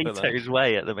like Carlito's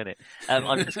way at the minute.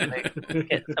 I'm just going to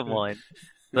get some wine.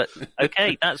 But,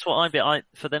 okay, that's what I'm doing.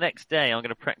 For the next day, I'm going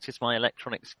to practice my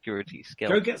electronic security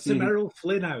skills. Go get some Errol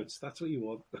Flynn out. That's what you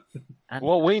want. And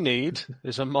what we need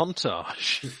is a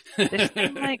montage. This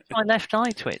didn't make my left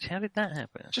eye twitch. How did that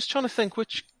happen? Just trying to think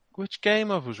which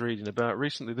game I was reading about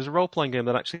recently. There's a role-playing game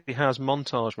that actually has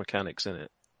montage mechanics in it.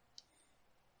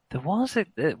 There was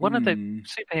one of the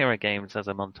superhero games has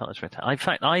a montage mechanic. In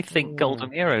fact, I think Golden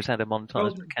Heroes had a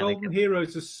montage mechanic. Golden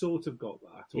Heroes has sort of got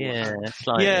that. Yeah,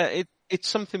 slightly. Yeah, it's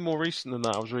something more recent than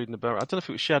that I was reading about. I don't know if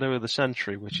it was Shadow of the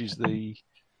Century, which is the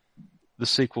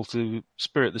sequel to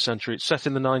Spirit of the Century. It's set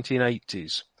in the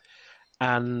 1980s.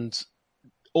 And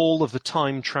all of the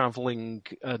time traveling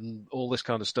and all this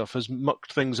kind of stuff has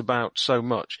mucked things about so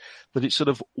much that it's sort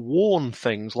of worn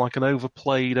things like an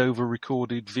overplayed,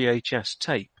 over-recorded VHS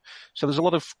tape. So there's a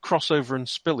lot of crossover and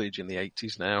spillage in the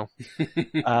 80s now.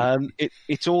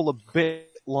 It's all a bit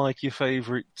like your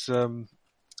favourite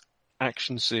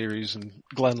action series and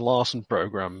Glenn Larson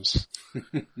programs.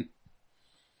 Oh,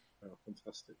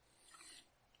 fantastic.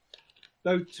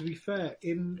 Though, to be fair,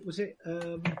 was it...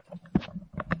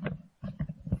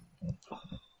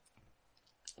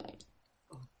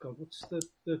 God, what's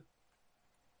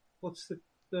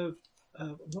the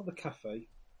not the cafe?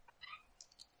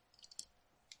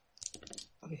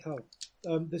 Bloody hell!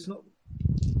 There's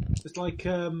like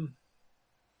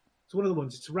it's one of the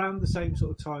ones. It's around the same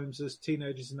sort of times as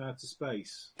Teenagers in Outer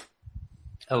Space.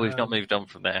 Oh, we've not moved on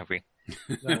from that, have we?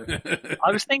 No.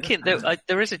 I was thinking that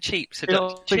there is a cheap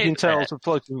seduction. Thinking Tales of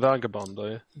Floating Vagabond, are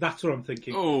you? That's what I'm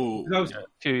thinking. Oh, a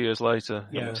few years later.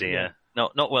 Yeah.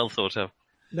 Not well thought of.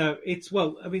 No,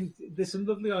 I mean, there's some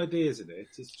lovely ideas in it.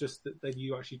 It's just that then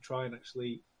you actually try and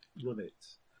actually run it.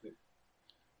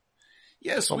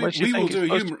 Yes,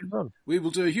 we will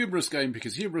do a humorous game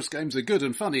because humorous games are good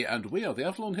and funny, and we are the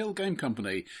Avalon Hill Game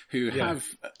Company who have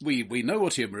we know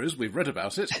what humour is. We've read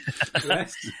about it.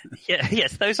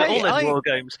 Yes, those are all those war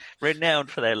games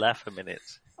renowned for their laugher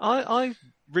minutes. I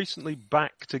recently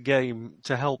backed a game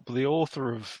to help the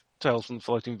author of Tales from the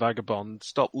Floating Vagabond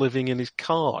stop living in his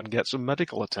car and get some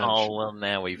medical attention. Oh, well,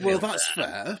 now we've... Well, that's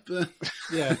fair, but...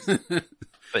 Yeah.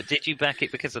 But did you back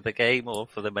it because of the game or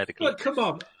for the medical... Look, come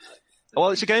on.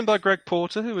 Well, it's a game by Greg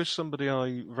Porter, who is somebody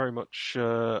I very much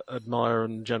admire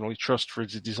and generally trust for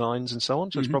his designs and so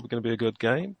on, so it's probably going to be a good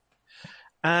game.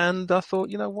 And I thought,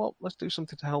 you know what? Let's do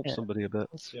something to help somebody a bit.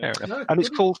 Yeah. No, And it's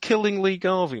called Killing Lee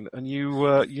Garvin, and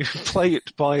you play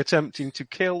it by attempting to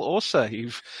kill or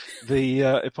save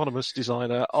the eponymous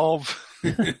designer of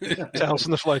Tales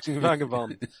from the Floating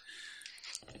Vagabond.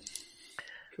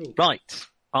 Cool. Right,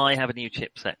 I have a new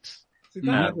chipset. See,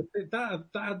 that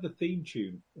had the theme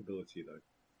tune ability though.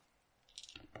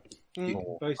 I'm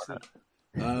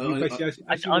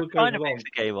trying to mix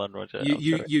the game on, Roger.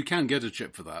 You can get a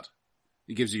chip for that.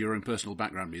 It gives you your own personal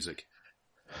background music.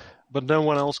 But no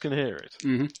one else can hear it.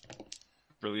 Mm-hmm.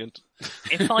 Brilliant.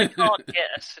 If I can't get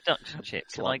a seduction chip,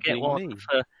 can I get one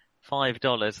for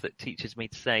 $5 that teaches me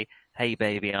to say, "Hey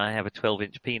baby, I have a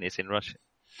 12-inch penis" in Russian?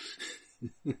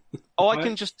 Oh, I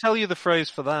can just tell you the phrase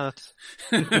for that.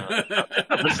 Not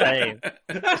the same.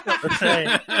 It's not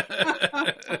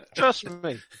the same. Trust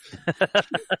me.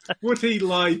 Would he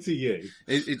lie to you?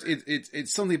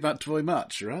 It's something about toy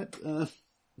much, right?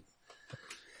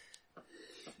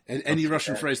 Any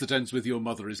Russian phrase that ends with "your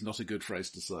mother" is not a good phrase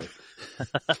to say.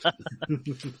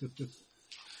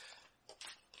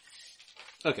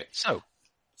 Okay, so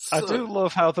I do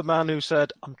love how the man who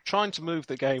said, "I'm trying to move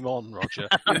the game on, Roger,"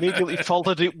 immediately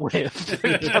followed it with,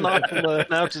 "Can I learn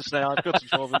how to say I've got a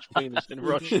 12-inch penis in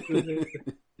Russian?"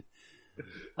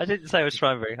 I didn't say I was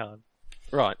trying very hard.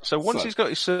 Right, so once he's got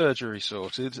his surgery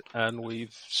sorted and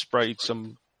we've sprayed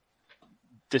some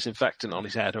disinfectant on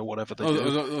his head or whatever they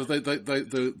do.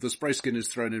 The spray skin is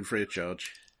thrown in free of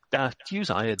charge. Use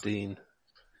iodine.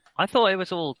 I thought it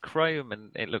was all chrome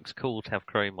and it looks cool to have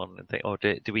chrome on and think, or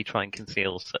do we try and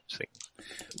conceal such things?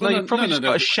 No, you've probably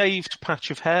got a shaved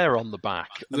patch of hair on the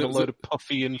back and a load of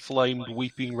puffy, inflamed,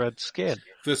 weeping red skin.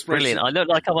 Brilliant. I look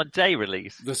like I'm on day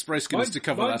release. The spray skin is to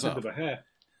cover that up.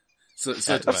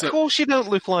 Of course you don't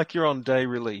look like you're on day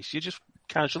release. You're just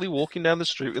casually walking down the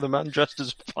street with a man dressed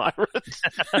as a pirate.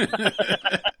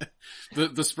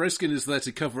 The spray skin is there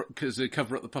to cover up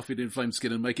the puffy and inflamed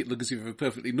skin and make it look as if you have a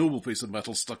perfectly normal piece of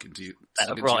metal stuck into you.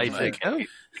 Right, there you go.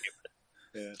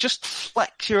 Yeah. Just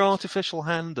flex your artificial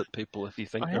hand at people if you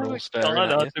think they're all staring at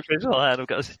you. Artificial hand. I've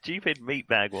got a stupid meat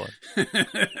bag one. I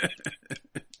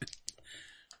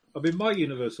mean, my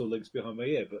universal link's behind my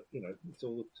ear, but it's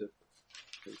all up to.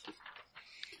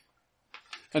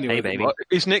 Anyway, hey, baby.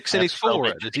 Is Nick's in his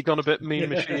forehead? Has he gone a bit Mean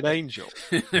Machine Angel?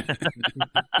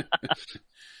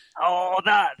 Oh,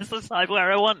 that's the side where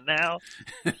I want now.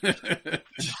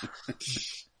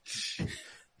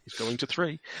 He's going to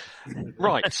 3.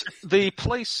 Right, the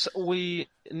place we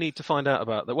need to find out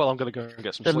about. Well, I'm going to go and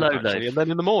get some sleep, actually, and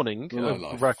then in the morning,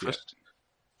 breakfast,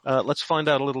 let's find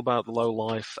out a little about the low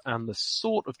life and the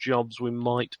sort of jobs we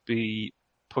might be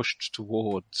pushed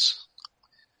towards.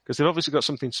 Because they've obviously got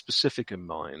something specific in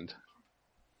mind.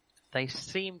 They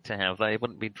seem to have. They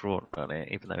wouldn't be drawn on it,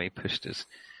 even though he pushed us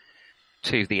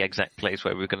to the exact place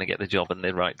where we were going to get the job in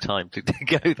the right time to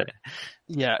go there.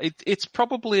 Yeah, it's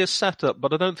probably a setup,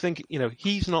 but I don't think,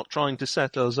 he's not trying to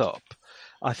set us up.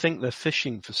 I think they're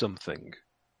fishing for something.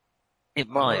 It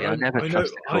might. I never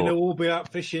trust it. I know all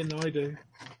about fishing, I do.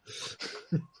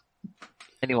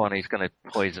 Anyone who's going to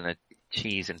poison a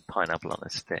cheese and pineapple on a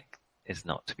stick is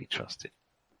not to be trusted.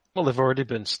 Well, they've already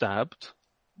been stabbed.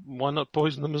 Why not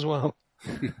poison them as well?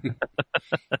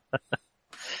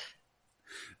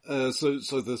 So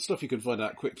the stuff you can find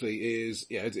out quickly is,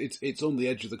 it's on the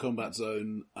edge of the combat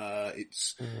zone.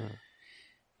 It's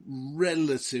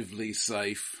relatively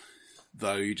safe,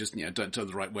 though you just, don't turn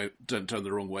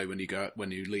the wrong way when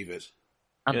you leave it.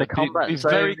 And the combat be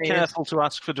zone very careful to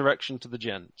ask for direction to the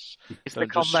gents. It's Don't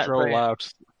the just combat stroll zone.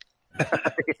 out.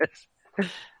 Yes.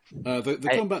 The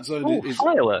combat zone is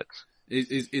fireworks.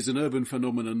 Is an urban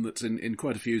phenomenon that's in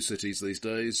quite a few cities these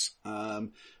days.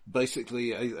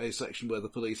 Basically, a section where the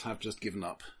police have just given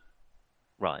up.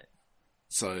 Right.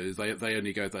 So they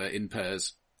only go there in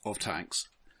pairs of tanks.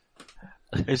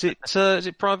 Is it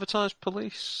privatised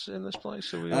police in this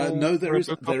place? No, there is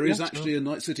actually a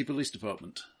Night City Police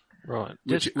Department. Right.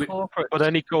 But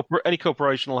any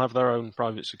corporation will have their own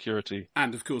private security.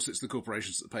 And of course, it's the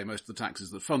corporations that pay most of the taxes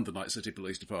that fund the Night City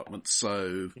Police Department.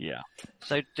 So yeah.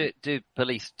 So do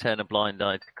police turn a blind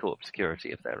eye to corp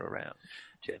security if they're around,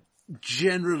 Jim?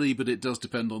 Generally, but it does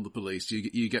depend on the police.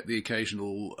 You get the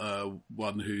occasional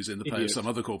one who's in the pay of some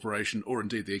other corporation, or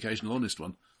indeed the occasional honest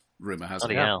one. Rumour has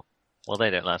it. Yeah. Well,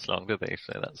 they don't last long, do they?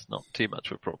 So that's not too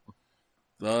much of a problem.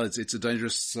 It's a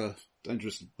dangerous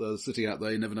city out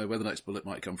there. You never know where the next bullet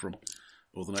might come from,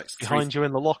 or the next behind you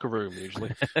in the locker room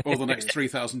usually, or the next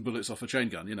 3,000 bullets off a chain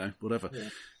gun. Whatever. Yeah.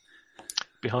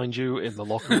 Behind you in the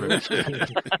locker room.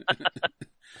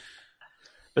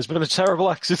 There's been a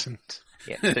terrible accident.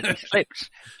 Yeah, so he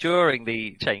slipped during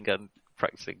the chain gun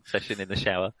practicing session in the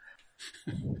shower,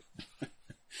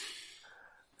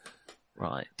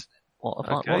 Right. What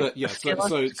Okay. what Yeah,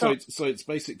 so it's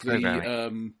basically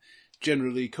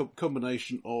generally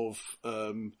combination of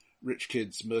rich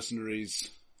kids,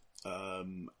 mercenaries,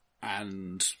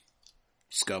 and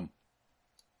scum.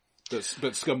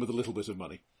 But scum with a little bit of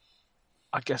money.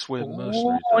 I guess we're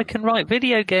mercenaries. I can write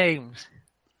video games.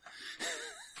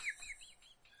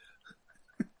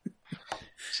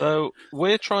 So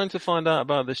we're trying to find out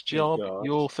about this job.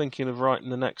 You're thinking of writing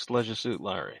the next Leisure Suit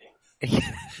Larry.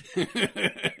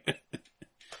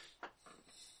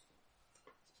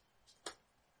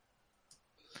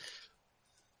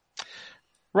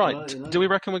 Right. Do we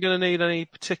reckon we're going to need any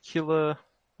particular?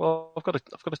 Well, I've got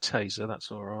a taser.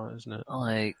 That's all right, isn't it?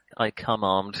 I come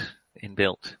armed,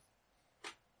 inbuilt.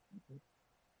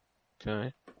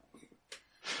 Okay.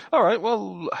 All right.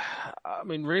 Well, I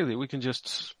mean, really, we can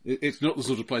just. It's not the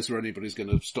sort of place where anybody's going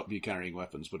to stop you carrying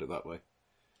weapons. Put it that way.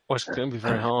 Well, it's going to be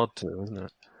very hard to, isn't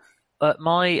it? At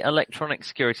my electronic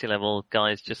security level,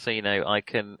 guys, just so you know, I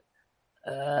can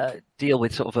deal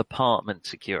with sort of apartment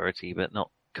security, but not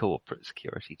corporate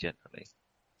security generally.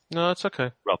 No, it's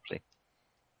okay. Roughly.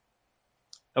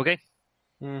 Okay.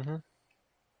 Mm-hmm.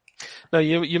 No,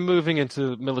 you're moving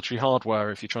into military hardware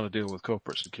if you're trying to deal with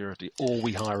corporate security, or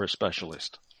we hire a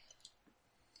specialist.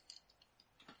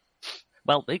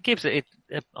 Well, it gives it.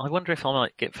 I wonder if I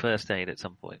might get first aid at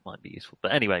some point. Might be useful.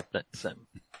 But anyway, let's.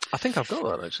 I think I've got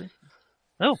that actually.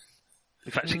 Oh,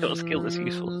 you've actually got a skill that's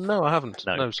useful. No, I haven't.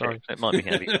 No, sorry. It might be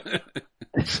handy.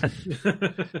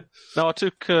 No,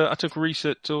 I took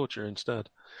research torture instead.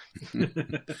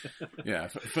 Yeah.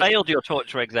 Failed your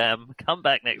torture exam. Come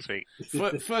back next week.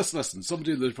 First lesson,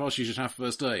 somebody in the party should have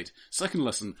first aid. Second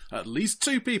lesson, at least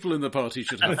 2 people in the party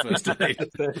should have first aid.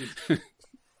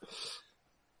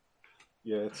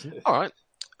 Yeah. All right.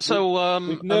 So,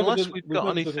 unless we've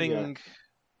got anything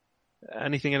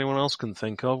anyone else can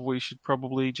think of, we should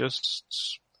probably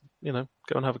just, go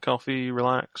and have a coffee,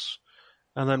 relax,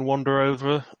 and then wander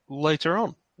over later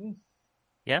on.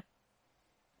 Yeah.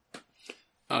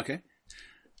 Okay.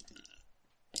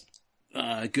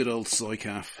 Good old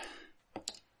Soykaf.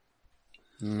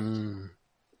 Mm.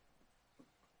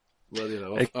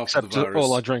 Well, Except after the virus.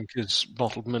 All I drink is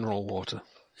bottled mineral water.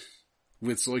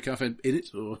 With Soykaf in it,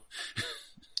 or?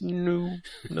 No,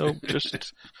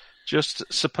 just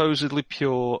supposedly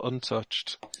pure,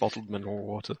 untouched bottled mineral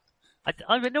water.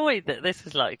 I'm annoyed that this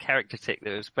is like a character tick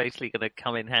that was basically going to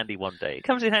come in handy one day. It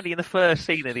comes in handy in the first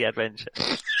scene of the adventure.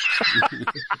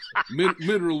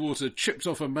 Mineral water chipped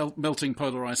off a melting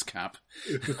polar ice cap.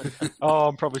 Oh,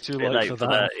 I'm probably too late for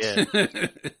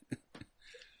that.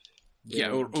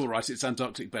 Yeah, all right, it's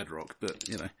Antarctic bedrock, but,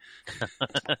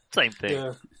 Same thing.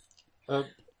 Yeah.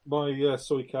 My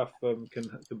Soykaf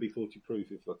can be 40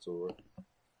 proof, if that's all right.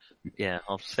 Yeah,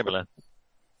 similar.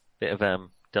 Bit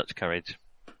of Dutch courage.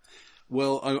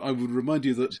 Well, I would remind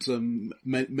you that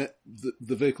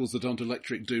the vehicles that aren't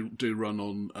electric do run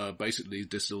on basically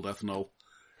distilled ethanol.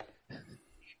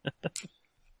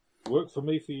 Worked for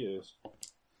me for years.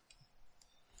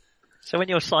 So when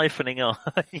you're siphoning off,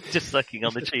 you're just sucking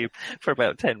on the tube for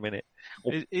about 10 minutes.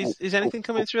 Is anything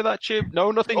coming through that tube?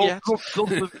 No, nothing yet.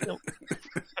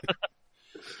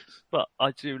 But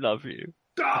I do love you.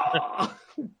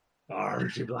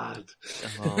 Argy blood.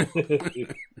 Oh.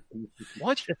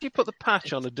 Why do you put the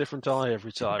patch on a different eye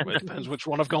every time? It depends which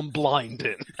one I've gone blind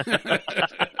in.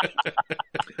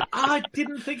 I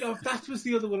didn't think of that. Was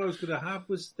the other one I was going to have?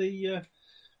 Was the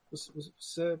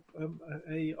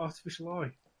a artificial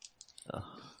eye? Oh.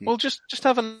 Well, just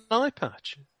have an eye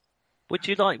patch. Would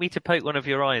you like me to poke one of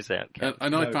your eyes out?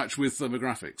 An eye patch with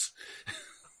thermographics.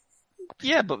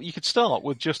 Yeah, but you could start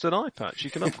with just an eye patch.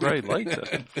 You can upgrade later.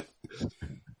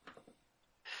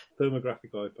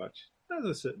 Thermographic eye patch. That's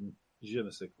a certain je ne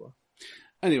sais quoi.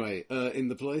 Anyway, in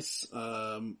the place,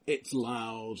 it's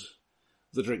loud.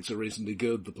 The drinks are reasonably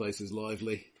good. The place is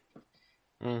lively.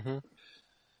 Mm-hmm.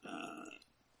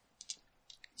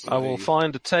 I will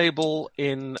find a table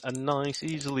in a nice,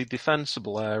 easily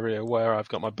defensible area where I've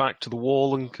got my back to the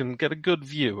wall and can get a good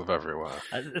view of everywhere.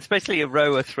 Especially a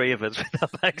row of 3 of us with our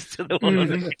backs to the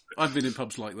wall. I've been in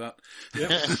pubs like that.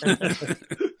 Yep.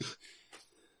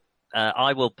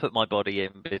 I will put my body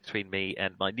in between me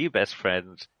and my new best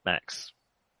friend, Max.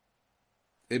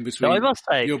 In between, so I must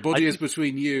say, your body is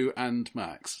between you and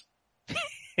Max.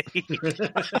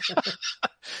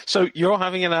 So you're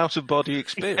having an out-of-body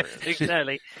experience.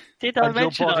 Exactly. Did I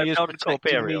mention I'm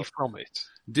non-corporeal from it?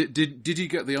 Did you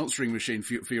get the answering machine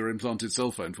for your implanted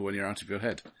cell phone for when you're out of your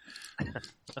head?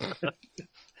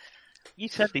 You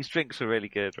said these drinks were really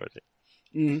good, Roger.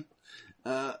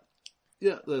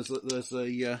 Yeah, there's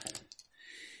a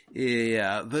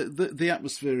Yeah, the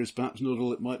atmosphere is perhaps not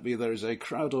all it might be. There is a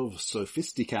crowd of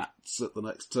sophisticats at the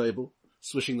next table,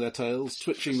 swishing their tails,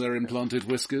 twitching their implanted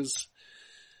whiskers.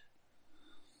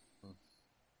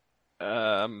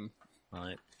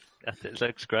 Right. It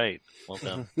looks great. Well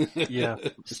done. Yeah.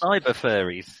 Cyber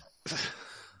furries.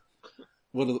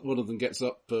 One of them gets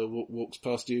up, walks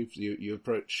past you. You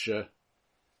approach.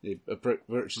 He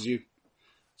approaches you,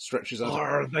 stretches out.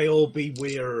 Or they all be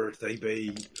weird. They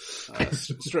be.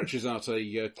 Stretches out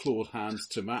a clawed hand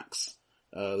to Max.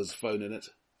 There's a phone in it.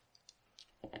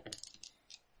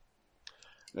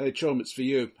 Hey, Chom, it's for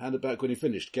you. Hand it back when you're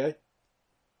finished, okay?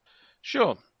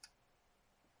 Sure.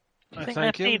 I think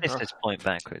Thank their you. penises point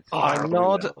backwards. I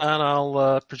nod, and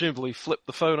I'll presumably flip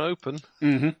the phone open.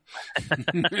 Mm-hmm.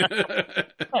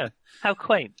 Oh, how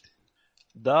quaint.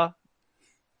 Duh.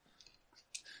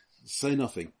 Say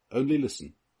nothing. Only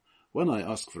listen. When I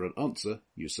ask for an answer,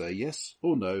 you say yes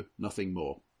or no, nothing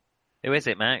more. Who is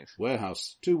it, Max?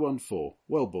 Warehouse 214,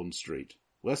 Wellbourne Street,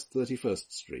 West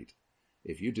 31st Street.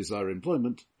 If you desire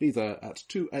employment, be there at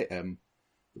 2 a.m.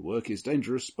 The work is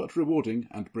dangerous but rewarding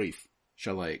and brief.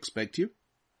 Shall I expect you?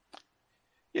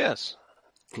 Yes.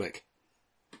 Click.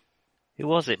 Who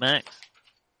was it, Max?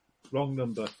 Wrong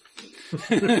number.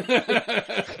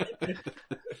 I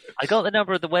got the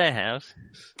number of the warehouse.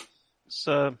 It's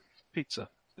pizza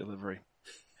delivery.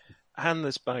 Hand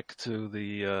this back to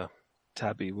the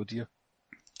tabby, would you?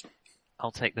 I'll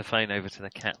take the phone over to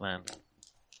the cat man.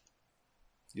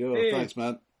 Yo, Hey. thanks,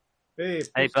 man. Hey,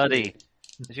 Hey, buddy.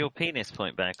 Does your penis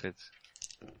point backwards?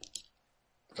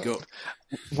 Go.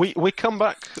 We come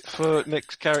back for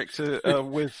Nick's character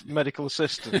with medical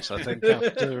assistance, I think,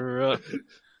 after...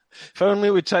 if only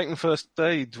we'd taken first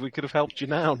aid, we could have helped you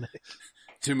now, Nick.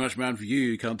 Too much man for you.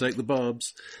 You can't take the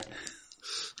barbs.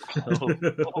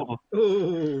 Oh.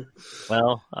 Oh.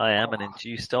 Well, I am an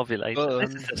induced ovulator.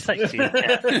 This is the sexiest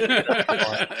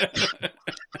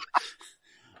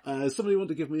cat. Somebody want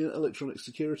to give me an electronic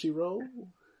security roll?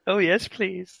 Oh, yes,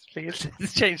 please. Please.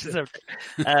 Let's change the subject.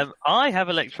 I have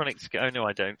electronic... Oh, no,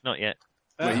 I don't. Not yet.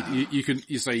 Well, you can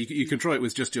try it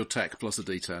with just your tech plus a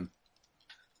D10.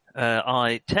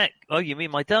 Oh, you mean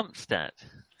my dump stat?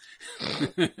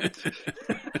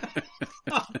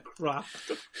 Oh, crap.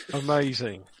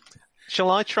 Amazing.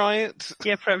 Shall I try it?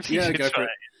 Yeah, perhaps you should go for try it.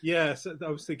 Yeah, so I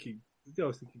was thinking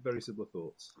very similar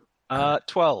thoughts.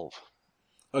 12.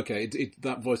 Okay,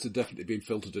 that voice had definitely been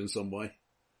filtered in some way.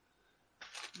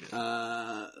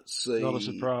 Let's see. Not a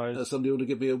surprise. Somebody want to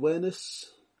give me awareness?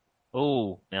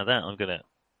 Oh, now that I'm good at.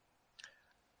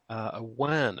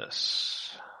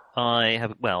 Awareness.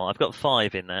 I've got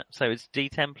 5 in that. So it's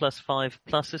D10 plus 5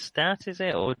 plus a stat, is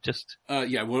it? Or just...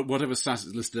 Yeah, whatever stat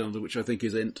is listed under, which I think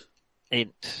is int.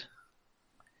 int.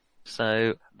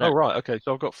 So... Oh, right, okay,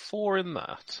 so I've got 4 in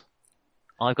that.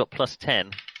 I've got plus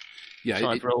 10. Yeah, So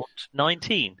I've rolled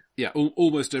 19. Yeah,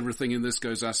 almost everything in this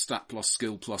goes as stat plus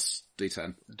skill plus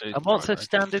D10. And what's a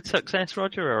standard success,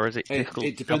 Roger, or is it difficult?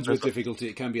 It depends with difficulty.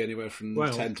 It can be anywhere from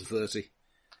 10 to 30.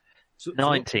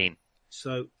 19.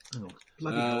 So, hang on.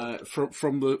 Bloody hell.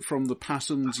 From the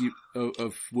patterns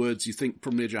of words, you think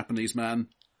probably a Japanese man.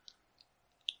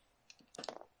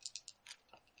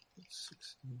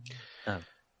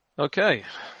 Okay.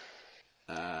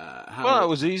 Well, that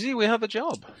was easy. We have a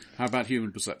job. How about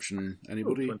human perception?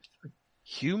 Anybody?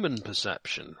 Human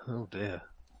perception. Oh dear.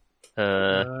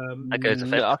 That goes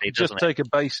to I 50, could just doesn't take a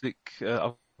basic.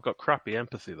 I've got crappy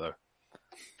empathy though.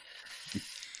 it?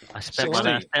 I spent my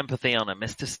 16. last empathy on it,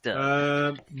 Mr.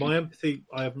 Stern. My empathy,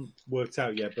 I haven't worked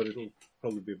out yet, but it'll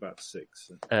probably be about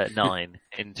 6. 9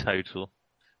 in total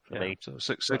for Yeah, me. so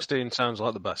 16 sounds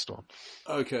like the best one.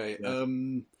 Okay. Yeah.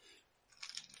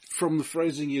 From the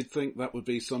phrasing, you'd think that would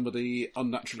be somebody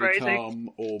unnaturally Phrasing. calm,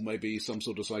 or maybe some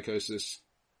sort of psychosis.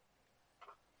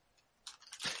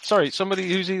 Sorry, somebody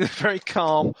who's either very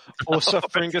calm or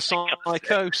suffering a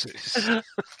psychosis.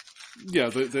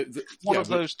 Yeah, One of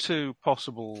those two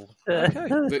possible.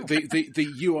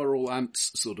 the you are all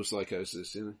ants sort of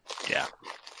psychosis, you know. Yeah.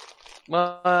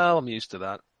 Well, I'm used to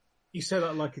that. You say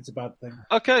that like it's a bad thing.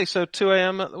 Okay, so 2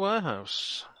 a.m. at the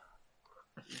warehouse.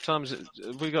 What time is it?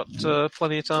 Have we got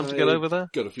plenty of time to get over there?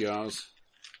 Got a few hours.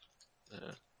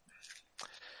 Yeah.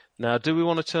 Now, do we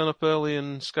want to turn up early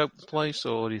and scope the place,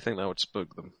 or do you think that would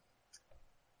spook them?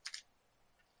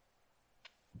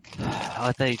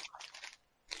 Are they...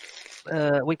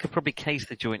 we could probably case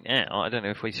the joint out. I don't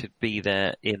know if we should be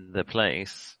there in the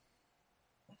place.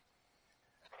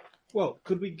 Well,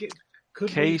 could we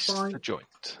Case find the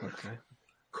joint. Okay.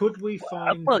 Could we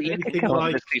find Well, you can anything come up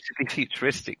like? with a suitably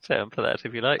futuristic term for that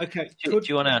if you like. Okay, Do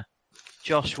you want to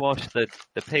Josh Wash the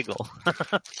Piggle.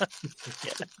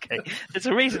 Yeah, okay. There's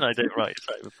a reason I don't write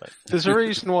cyberpunk. There's a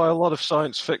reason why a lot of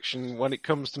science fiction, when it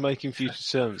comes to making future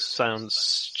terms, sounds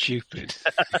stupid.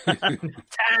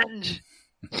 Tange!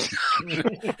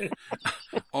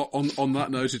 On that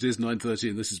note, it is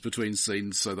 9:30 and this is between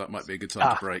scenes, so that might be a good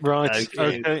time to break. Right.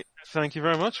 Okay. Thank you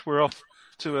very much. We're off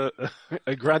to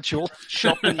a gradual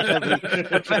shopping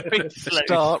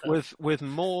start with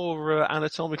more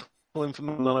anatomical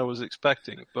information than I was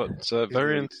expecting, but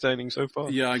very entertaining so far.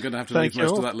 Yeah, I'm going to have to leave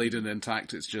most of that lead-in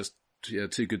intact. It's just too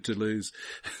good to lose.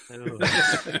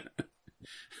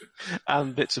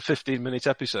 And it's a 15-minute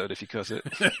episode if you cut it.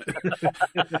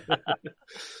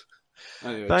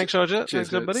 Anyway, thanks, Roger. Cheers,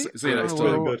 thanks, everybody. See you next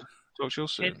time. Good. Talk to you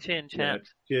soon. Chin, chat.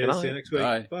 Cheers. See you next week.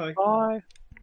 Bye. Bye. Bye.